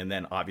making. And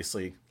then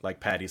obviously,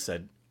 like Patty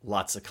said,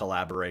 lots of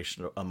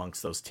collaboration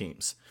amongst those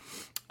teams.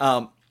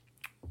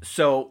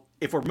 So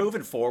if we're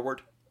moving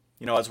forward,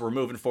 as we're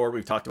moving forward,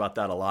 we've talked about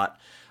that a lot.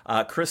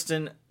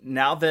 Kristen,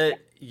 now that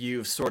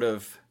you've sort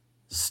of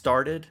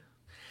started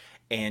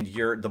and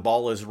the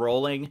ball is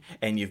rolling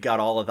and you've got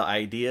all of the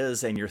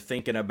ideas and you're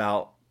thinking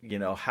about,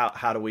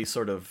 how do we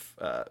sort of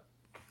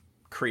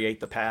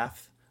create the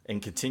path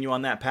and continue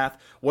on that path?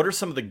 What are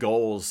some of the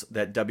goals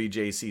that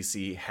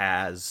WJCC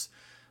has,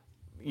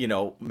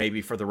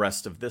 maybe for the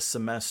rest of this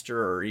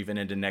semester or even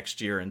into next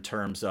year in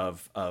terms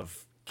of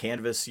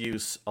Canvas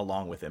use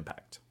along with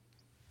impact?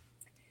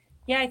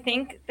 Yeah, I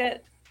think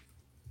that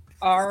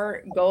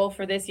our goal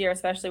for this year,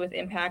 especially with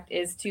impact,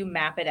 is to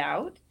map it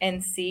out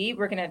and see.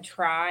 We're going to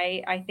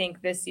try, I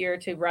think, this year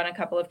to run a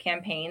couple of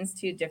campaigns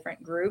to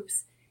different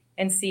groups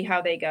and see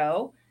how they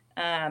go.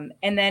 And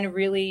then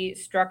really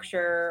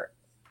structure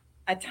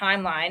a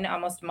timeline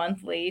almost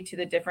monthly to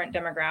the different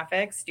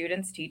demographics,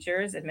 students,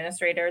 teachers,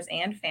 administrators,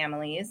 and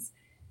families,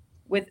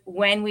 with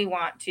when we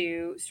want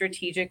to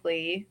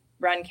strategically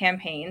run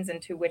campaigns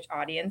and to which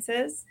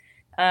audiences,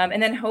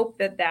 and then hope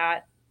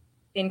that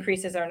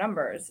increases our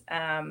numbers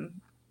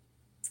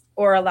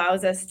or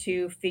allows us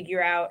to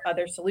figure out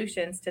other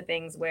solutions to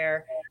things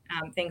where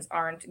things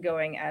aren't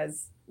going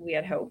as we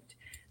had hoped.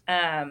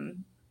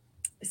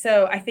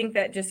 So I think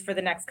that just for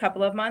the next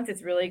couple of months,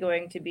 it's really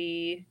going to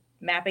be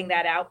mapping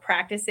that out,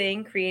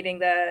 practicing, creating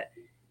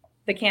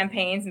the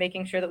campaigns,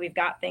 making sure that we've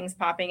got things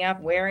popping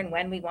up where and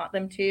when we want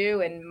them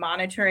to, and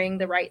monitoring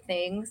the right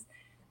things,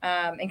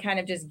 and kind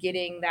of just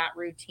getting that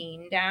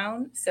routine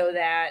down so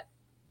that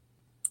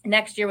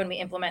next year when we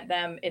implement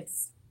them,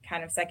 it's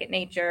kind of second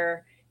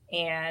nature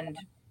and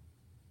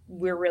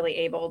we're really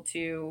able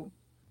to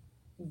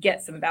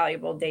get some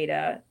valuable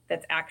data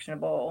that's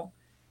actionable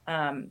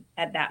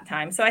at that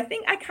time. So I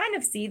think I kind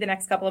of see the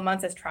next couple of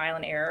months as trial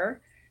and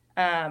error.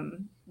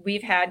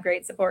 We've had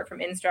great support from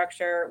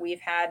Instructure.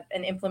 We've had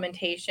an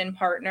implementation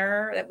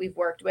partner that we've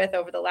worked with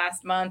over the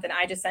last month. And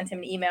I just sent him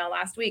an email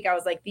last week. I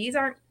was like, these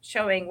aren't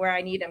showing where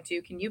I need them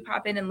to. Can you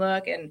pop in and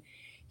look? And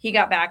he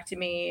got back to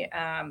me,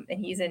 and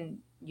he's in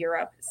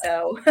Europe.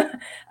 So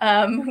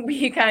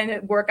we kind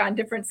of work on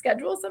different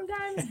schedules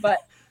sometimes, but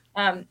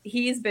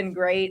he's been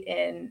great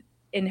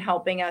in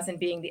helping us and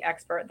being the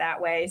expert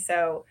that way.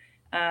 So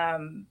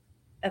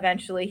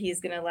eventually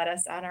he's going to let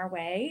us on our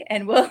way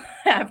and we'll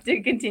have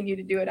to continue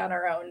to do it on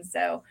our own.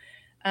 So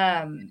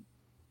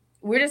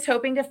we're just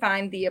hoping to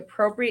find the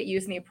appropriate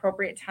use and the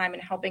appropriate time in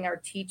helping our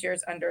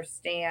teachers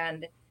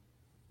understand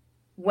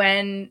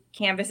when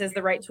Canvas is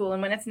the right tool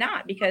and when it's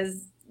not,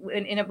 because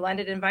in a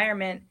blended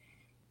environment,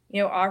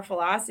 our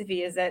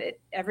philosophy is that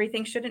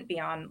everything shouldn't be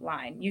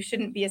online. You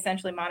shouldn't be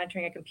essentially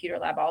monitoring a computer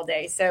lab all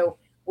day. So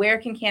where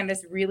can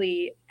Canvas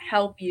really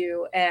help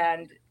you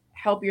and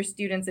help your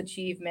students'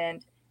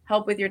 achievement,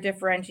 help with your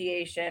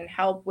differentiation,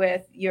 help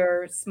with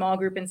your small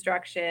group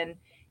instruction,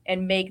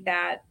 and make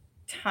that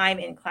time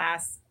in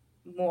class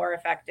more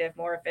effective,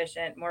 more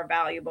efficient, more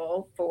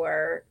valuable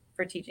for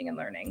teaching and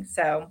learning.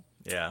 So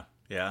yeah.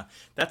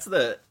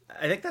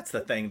 I think that's the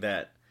thing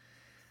that,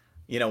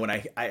 when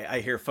I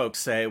hear folks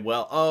say,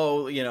 well,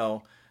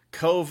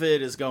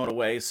 COVID is going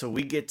away, so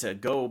we get to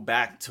go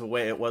back to the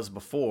way it was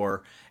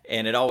before,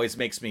 and it always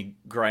makes me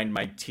grind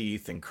my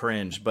teeth and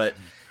cringe. But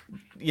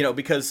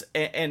because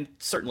and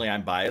certainly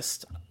I'm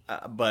biased,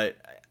 but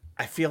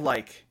I feel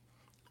like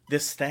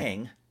this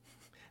thing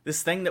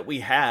that we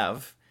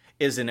have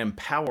is an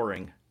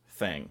empowering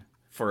thing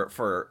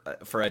for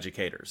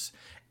educators,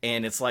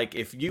 and it's like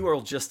if you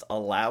will just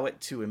allow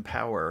it to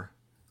empower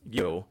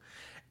you,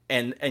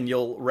 and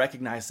you'll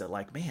recognize that,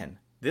 like, man,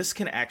 this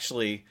can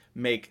actually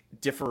make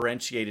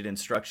differentiated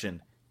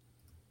instruction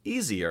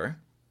easier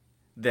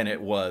than it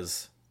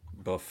was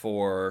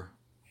before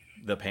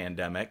the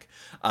pandemic.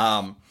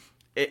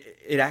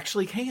 It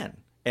actually can.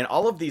 And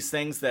all of these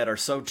things that are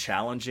so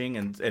challenging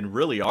and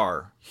really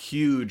are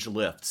huge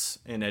lifts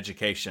in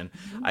education,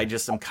 I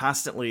just am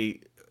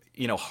constantly,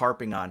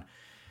 harping on,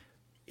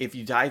 if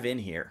you dive in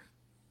here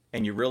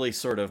and you really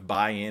sort of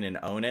buy in and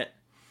own it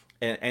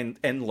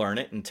and learn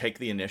it and take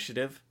the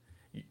initiative,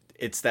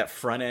 it's that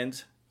front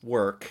end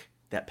work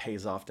that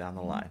pays off down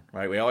the line,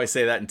 right? We always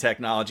say that in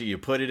technology, you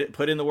put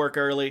in the work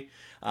early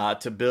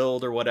to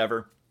build or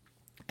whatever,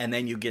 and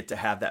then you get to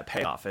have that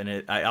payoff.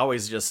 And I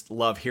always just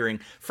love hearing,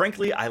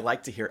 frankly, I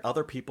like to hear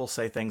other people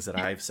say things that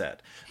I've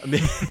said,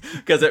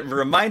 because it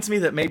reminds me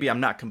that maybe I'm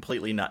not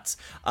completely nuts.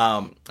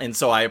 And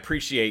so I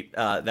appreciate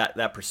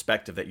that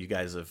perspective that you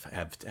guys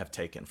have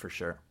taken, for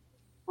sure.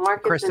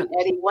 Marcus Kristen. and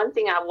Eddie, one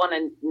thing I want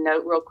to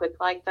note real quick,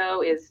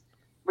 though, is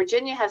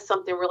Virginia has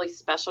something really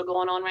special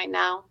going on right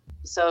now.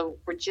 So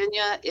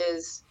Virginia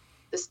is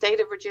the state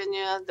of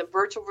Virginia, the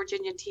virtual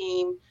Virginia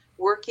team,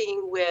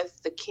 working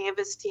with the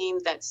Canvas team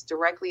that's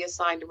directly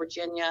assigned to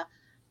Virginia.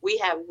 We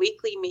have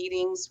weekly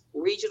meetings,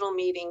 regional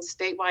meetings,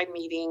 statewide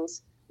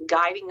meetings,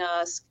 guiding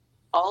us,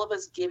 all of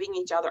us giving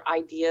each other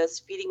ideas,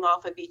 feeding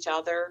off of each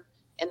other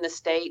in the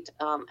state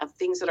of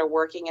things that are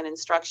working in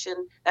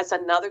instruction. That's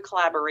another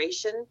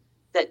collaboration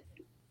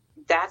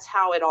that's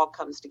how it all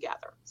comes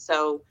together.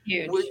 So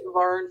Huge. We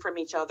learn from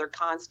each other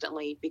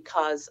constantly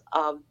because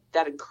of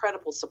that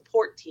incredible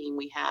support team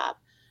we have,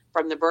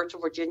 from the virtual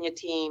Virginia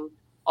team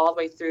all the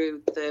way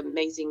through the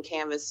amazing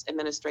Canvas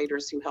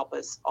administrators who help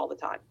us all the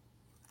time.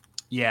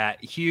 Yeah,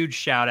 huge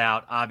shout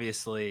out,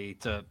 obviously,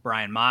 to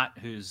Brian Mott,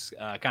 who's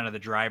kind of the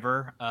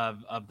driver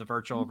of the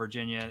Virtual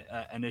Virginia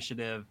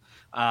initiative.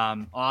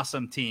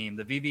 Awesome team,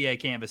 the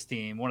VBA Canvas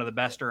team, one of the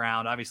best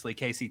around. Obviously,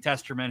 Casey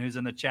Testerman, who's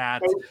in the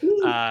chat,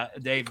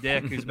 Dave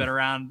Dick, who's been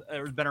around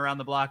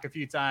the block a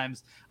few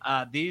times.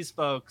 These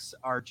folks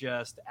are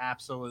just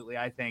absolutely,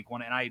 I think,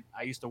 and I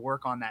used to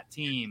work on that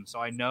team, so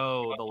I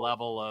know the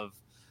level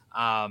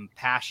of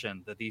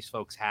passion that these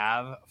folks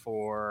have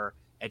for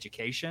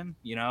education.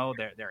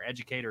 They're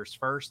educators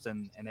first,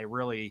 and they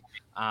really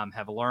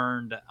have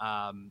learned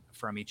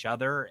from each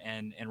other,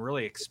 and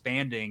really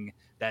expanding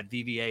that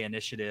VBA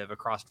initiative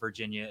across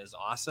Virginia is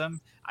awesome.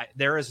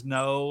 There is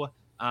no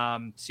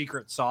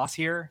secret sauce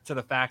here to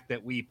the fact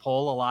that we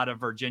pull a lot of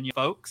Virginia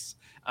folks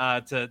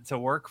to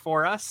work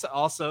for us,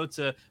 also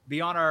to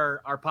be on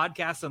our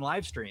podcasts and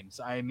live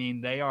streams. I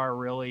mean, they are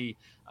really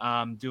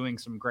doing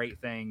some great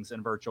things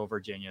in virtual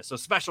Virginia. So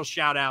special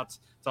shout outs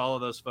to all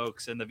of those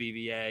folks in the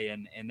VBA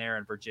and there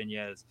in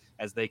Virginia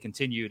as they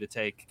continue to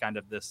take kind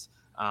of this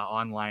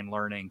online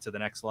learning to the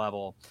next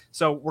level.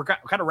 So we're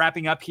kind of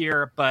wrapping up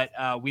here, but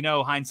we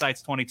know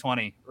hindsight's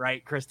 2020,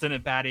 right? Kristen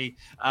and Patty,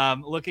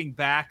 looking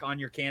back on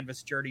your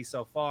Canvas journey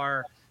so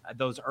far,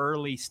 those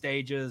early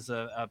stages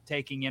of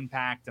taking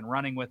impact and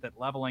running with it,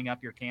 leveling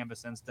up your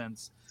Canvas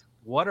instance,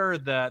 what are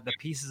the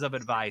pieces of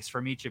advice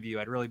from each of you?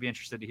 I'd really be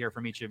interested to hear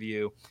from each of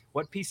you.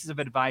 What pieces of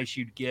advice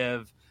you'd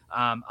give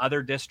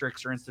other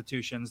districts or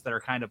institutions that are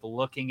kind of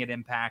looking at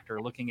impact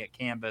or looking at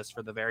Canvas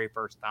for the very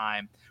first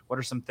time? What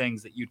are some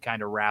things that you'd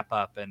kind of wrap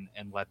up and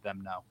let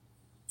them know?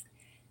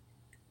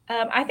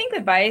 I think the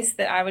advice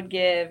that I would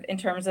give in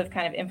terms of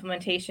kind of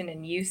implementation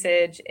and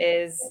usage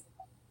is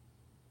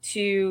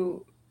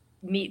to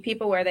meet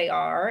people where they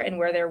are and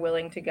where they're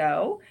willing to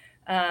go.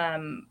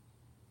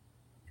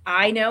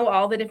 I know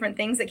all the different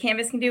things that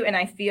Canvas can do, and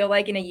I feel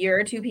like in a year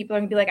or two, people are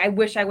gonna be like, I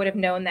wish I would have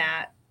known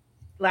that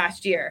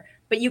last year.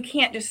 But you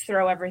can't just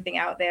throw everything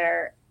out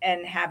there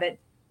and have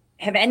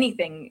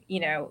anything,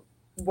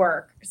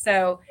 work.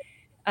 So,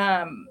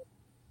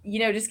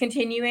 just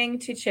continuing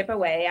to chip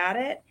away at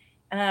it.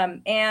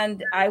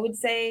 And I would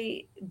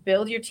say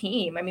build your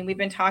team. I mean, we've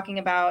been talking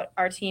about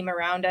our team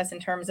around us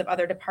in terms of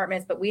other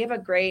departments, but we have a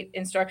great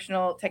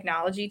instructional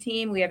technology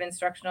team. We have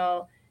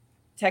instructional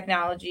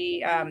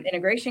technology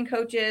integration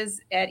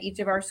coaches at each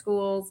of our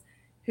schools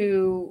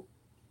who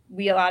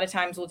we a lot of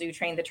times will do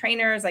train the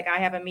trainers. Like I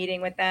have a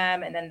meeting with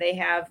them, and then they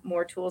have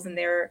more tools in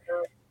their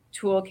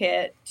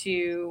toolkit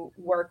to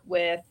work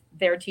with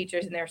their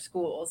teachers in their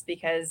schools.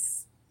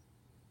 Because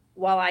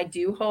while I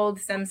do hold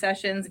some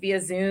sessions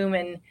via Zoom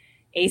and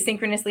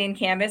asynchronously in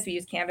Canvas, we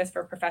use Canvas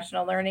for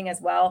professional learning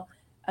as well.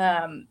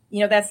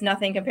 That's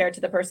nothing compared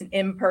to the person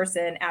in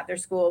person at their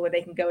school, where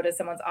they can go to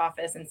someone's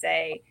office and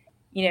say,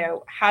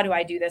 how do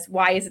I do this?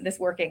 Why isn't this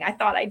working? I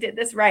thought I did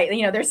this right.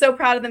 They're so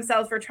proud of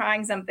themselves for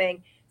trying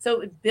something.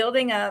 So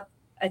building up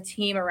a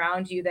team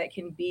around you that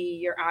can be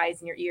your eyes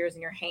and your ears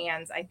and your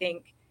hands, I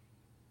think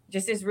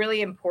just is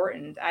really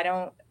important. I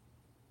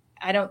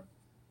don't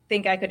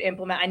think I could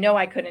implement. I know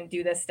I couldn't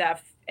do this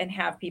stuff and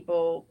have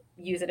people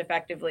use it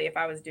effectively if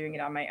I was doing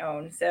it on my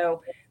own.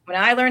 So when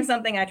I learn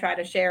something, I try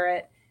to share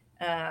it.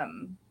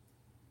 And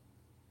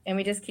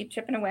we just keep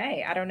chipping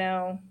away. I don't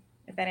know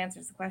if that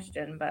answers the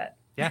question, but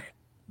yeah.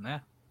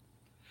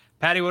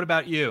 Patty, what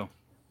about you?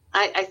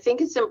 I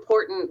think it's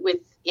important with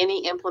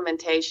any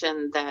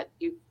implementation that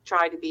you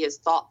try to be as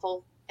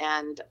thoughtful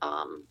and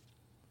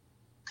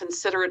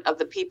considerate of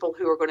the people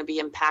who are going to be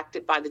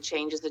impacted by the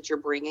changes that you're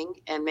bringing,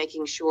 and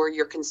making sure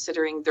you're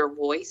considering their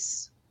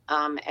voice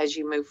as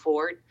you move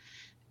forward.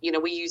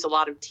 We use a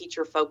lot of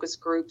teacher focus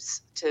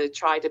groups to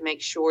try to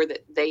make sure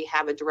that they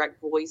have a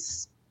direct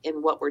voice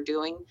in what we're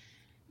doing.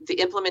 The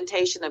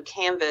implementation of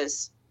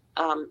Canvas,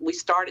 we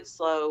started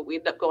slow. We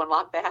ended up going a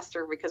lot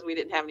faster because we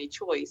didn't have any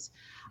choice.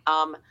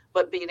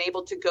 But being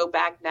able to go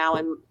back now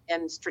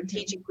and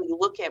strategically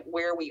look at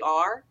where we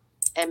are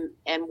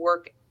and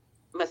work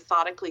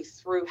methodically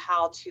through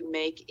how to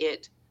make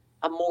it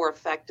a more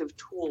effective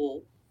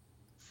tool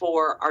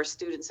for our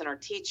students and our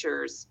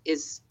teachers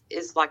is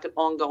like an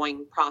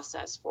ongoing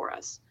process for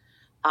us.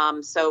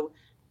 So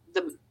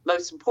the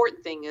most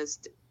important thing is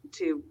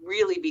to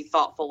really be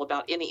thoughtful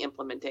about any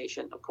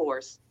implementation, of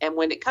course. And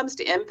when it comes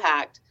to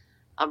impact,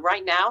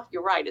 right now,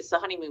 you're right, it's the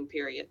honeymoon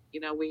period.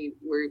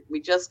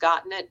 We just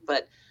gotten it,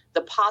 but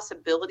the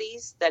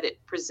possibilities that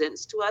it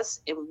presents to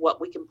us and what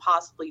we can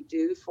possibly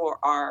do for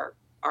our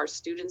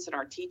students and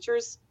our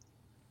teachers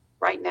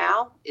right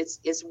now,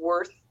 it's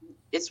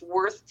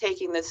worth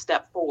taking this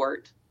step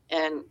forward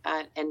and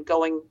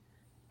going,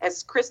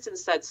 as Kristen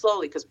said,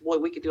 slowly, because boy,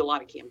 we could do a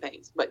lot of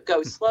campaigns, but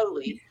go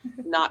slowly,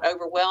 not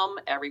overwhelm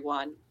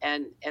everyone,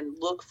 and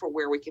look for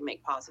where we can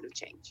make positive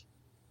change.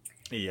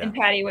 Yeah. And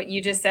Patty, what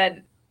you just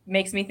said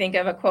makes me think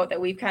of a quote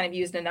that we've kind of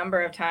used a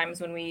number of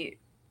times when we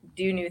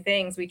do new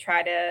things. We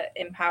try to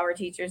empower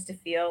teachers to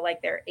feel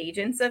like they're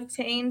agents of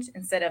change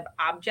instead of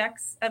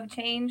objects of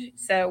change.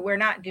 So we're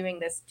not doing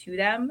this to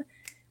them.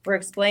 We're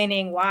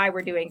explaining why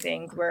we're doing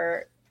things,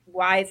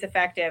 why it's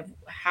effective,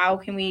 how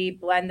can we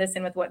blend this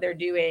in with what they're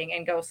doing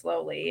and go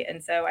slowly.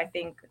 And so I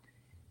think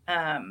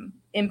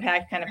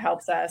impact kind of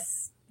helps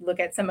us look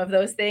at some of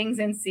those things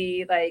and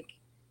see, like,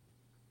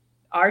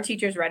 are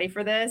teachers ready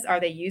for this? Are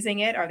they using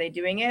it? Are they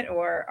doing it?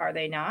 Or are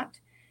they not?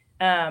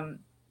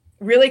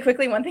 Really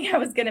quickly, one thing I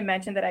was going to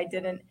mention that I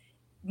didn't,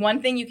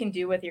 one thing you can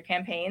do with your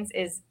campaigns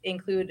is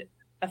include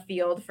a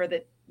field for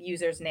the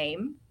user's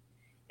name.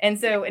 And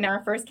so in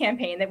our first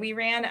campaign that we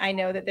ran, I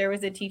know that there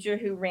was a teacher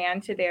who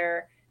ran to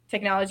their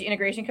technology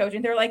integration coach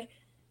and they're like,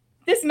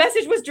 this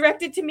message was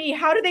directed to me.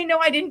 How do they know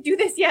I didn't do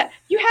this yet?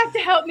 You have to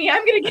help me.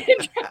 I'm going to get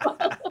in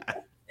trouble.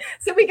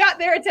 So we got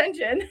their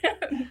attention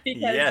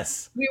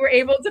because we were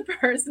able to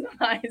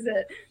personalize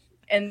it,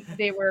 and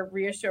they were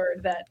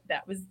reassured that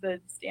that was the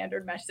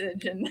standard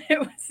message, and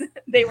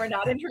they were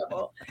not in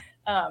trouble.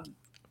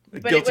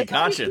 But guilty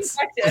conscience.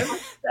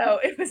 So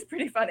it was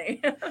pretty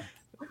funny.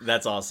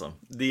 That's awesome.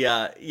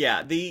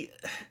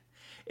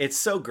 It's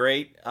so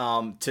great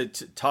to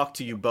talk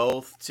to you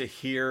both, to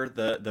hear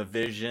the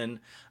vision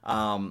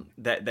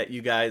that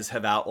you guys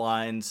have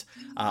outlined.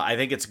 I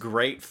think it's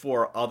great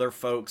for other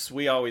folks.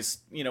 We always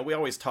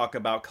talk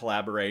about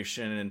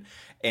collaboration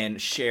and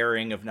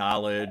sharing of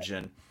knowledge,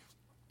 and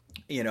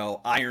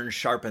iron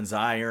sharpens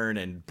iron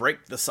and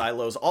break the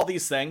silos, all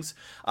these things.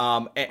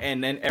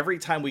 And then every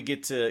time we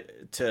get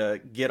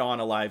to get on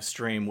a live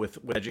stream with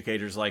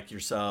educators like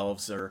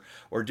yourselves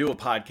or do a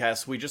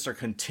podcast, we just are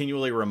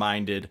continually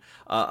reminded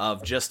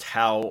of just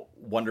how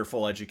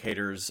wonderful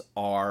educators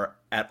are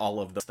at all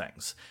of those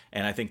things.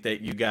 And I think that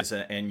you guys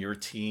and your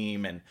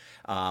team and,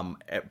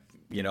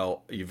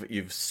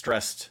 you've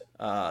stressed,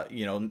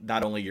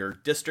 not only your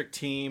district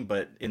team,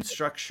 but in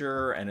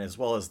structure and as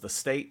well as the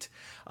state,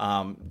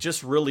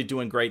 just really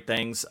doing great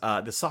things.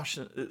 This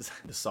session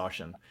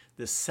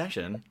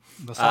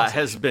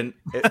has been,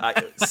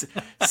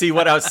 see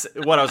what I was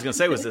going to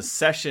say was this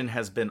session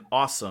has been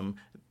awesome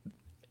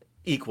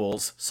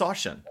equals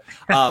Sashin.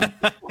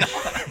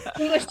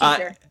 English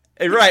teacher.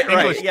 Right.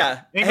 English,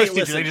 yeah. English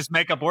teachers, they just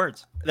make up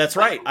words. That's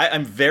right.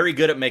 I'm very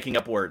good at making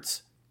up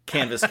words.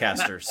 Canvas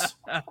casters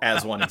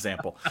as one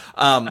example.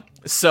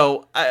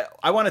 So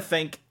I want to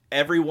thank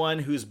everyone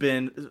who's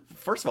been,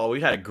 first of all,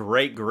 we've had a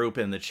great group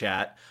in the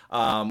chat,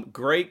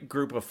 great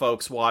group of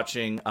folks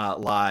watching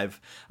live.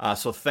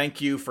 So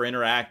thank you for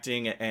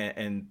interacting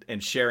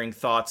and sharing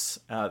thoughts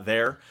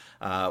there.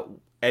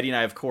 Eddie and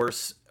I, of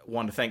course,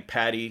 want to thank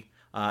Patty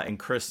and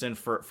Kristen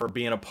for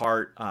being a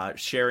part,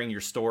 sharing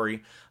your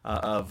story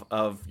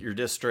of your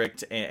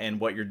district and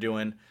what you're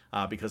doing,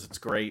 because it's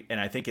great. And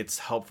I think it's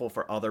helpful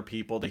for other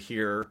people to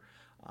hear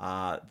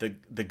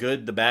the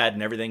good, the bad,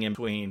 and everything in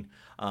between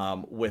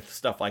with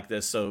stuff like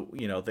this. So,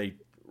 they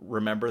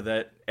remember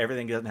that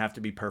everything doesn't have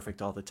to be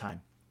perfect all the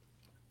time.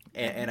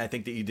 And I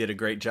think that you did a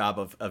great job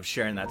of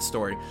sharing that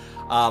story.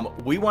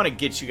 We want to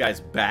get you guys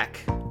back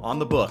on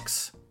the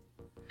books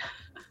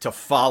to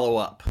follow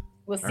up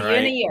We'll see you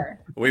in a year.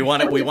 We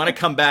want to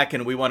come back,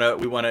 and we want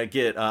to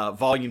get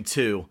volume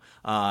 2,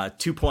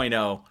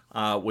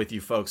 2.0 with you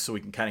folks, so we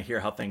can kind of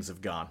hear how things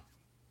have gone.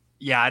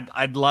 Yeah,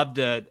 I'd love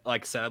to,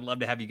 like I said, I'd love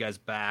to have you guys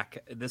back.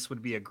 This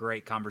would be a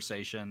great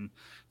conversation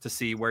to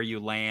see where you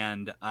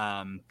land,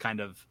 kind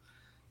of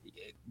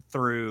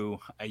through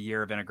a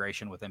year of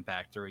integration with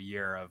Impact, through a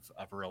year of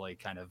really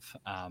kind of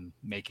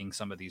making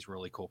some of these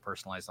really cool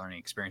personalized learning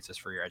experiences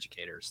for your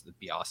educators. That'd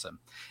be awesome.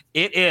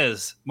 It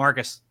is,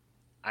 Marcus,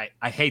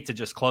 I hate to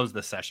just close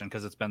this session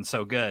because it's been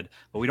so good,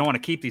 but we don't want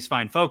to keep these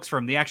fine folks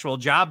from the actual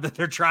job that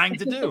they're trying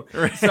to do.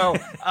 So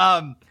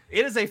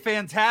it is a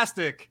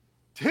fantastic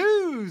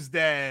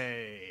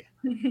Tuesday.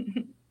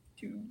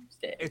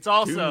 It's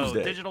also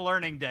Digital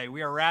Learning Day.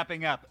 We are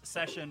wrapping up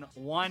session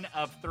 1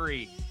 of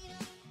 3.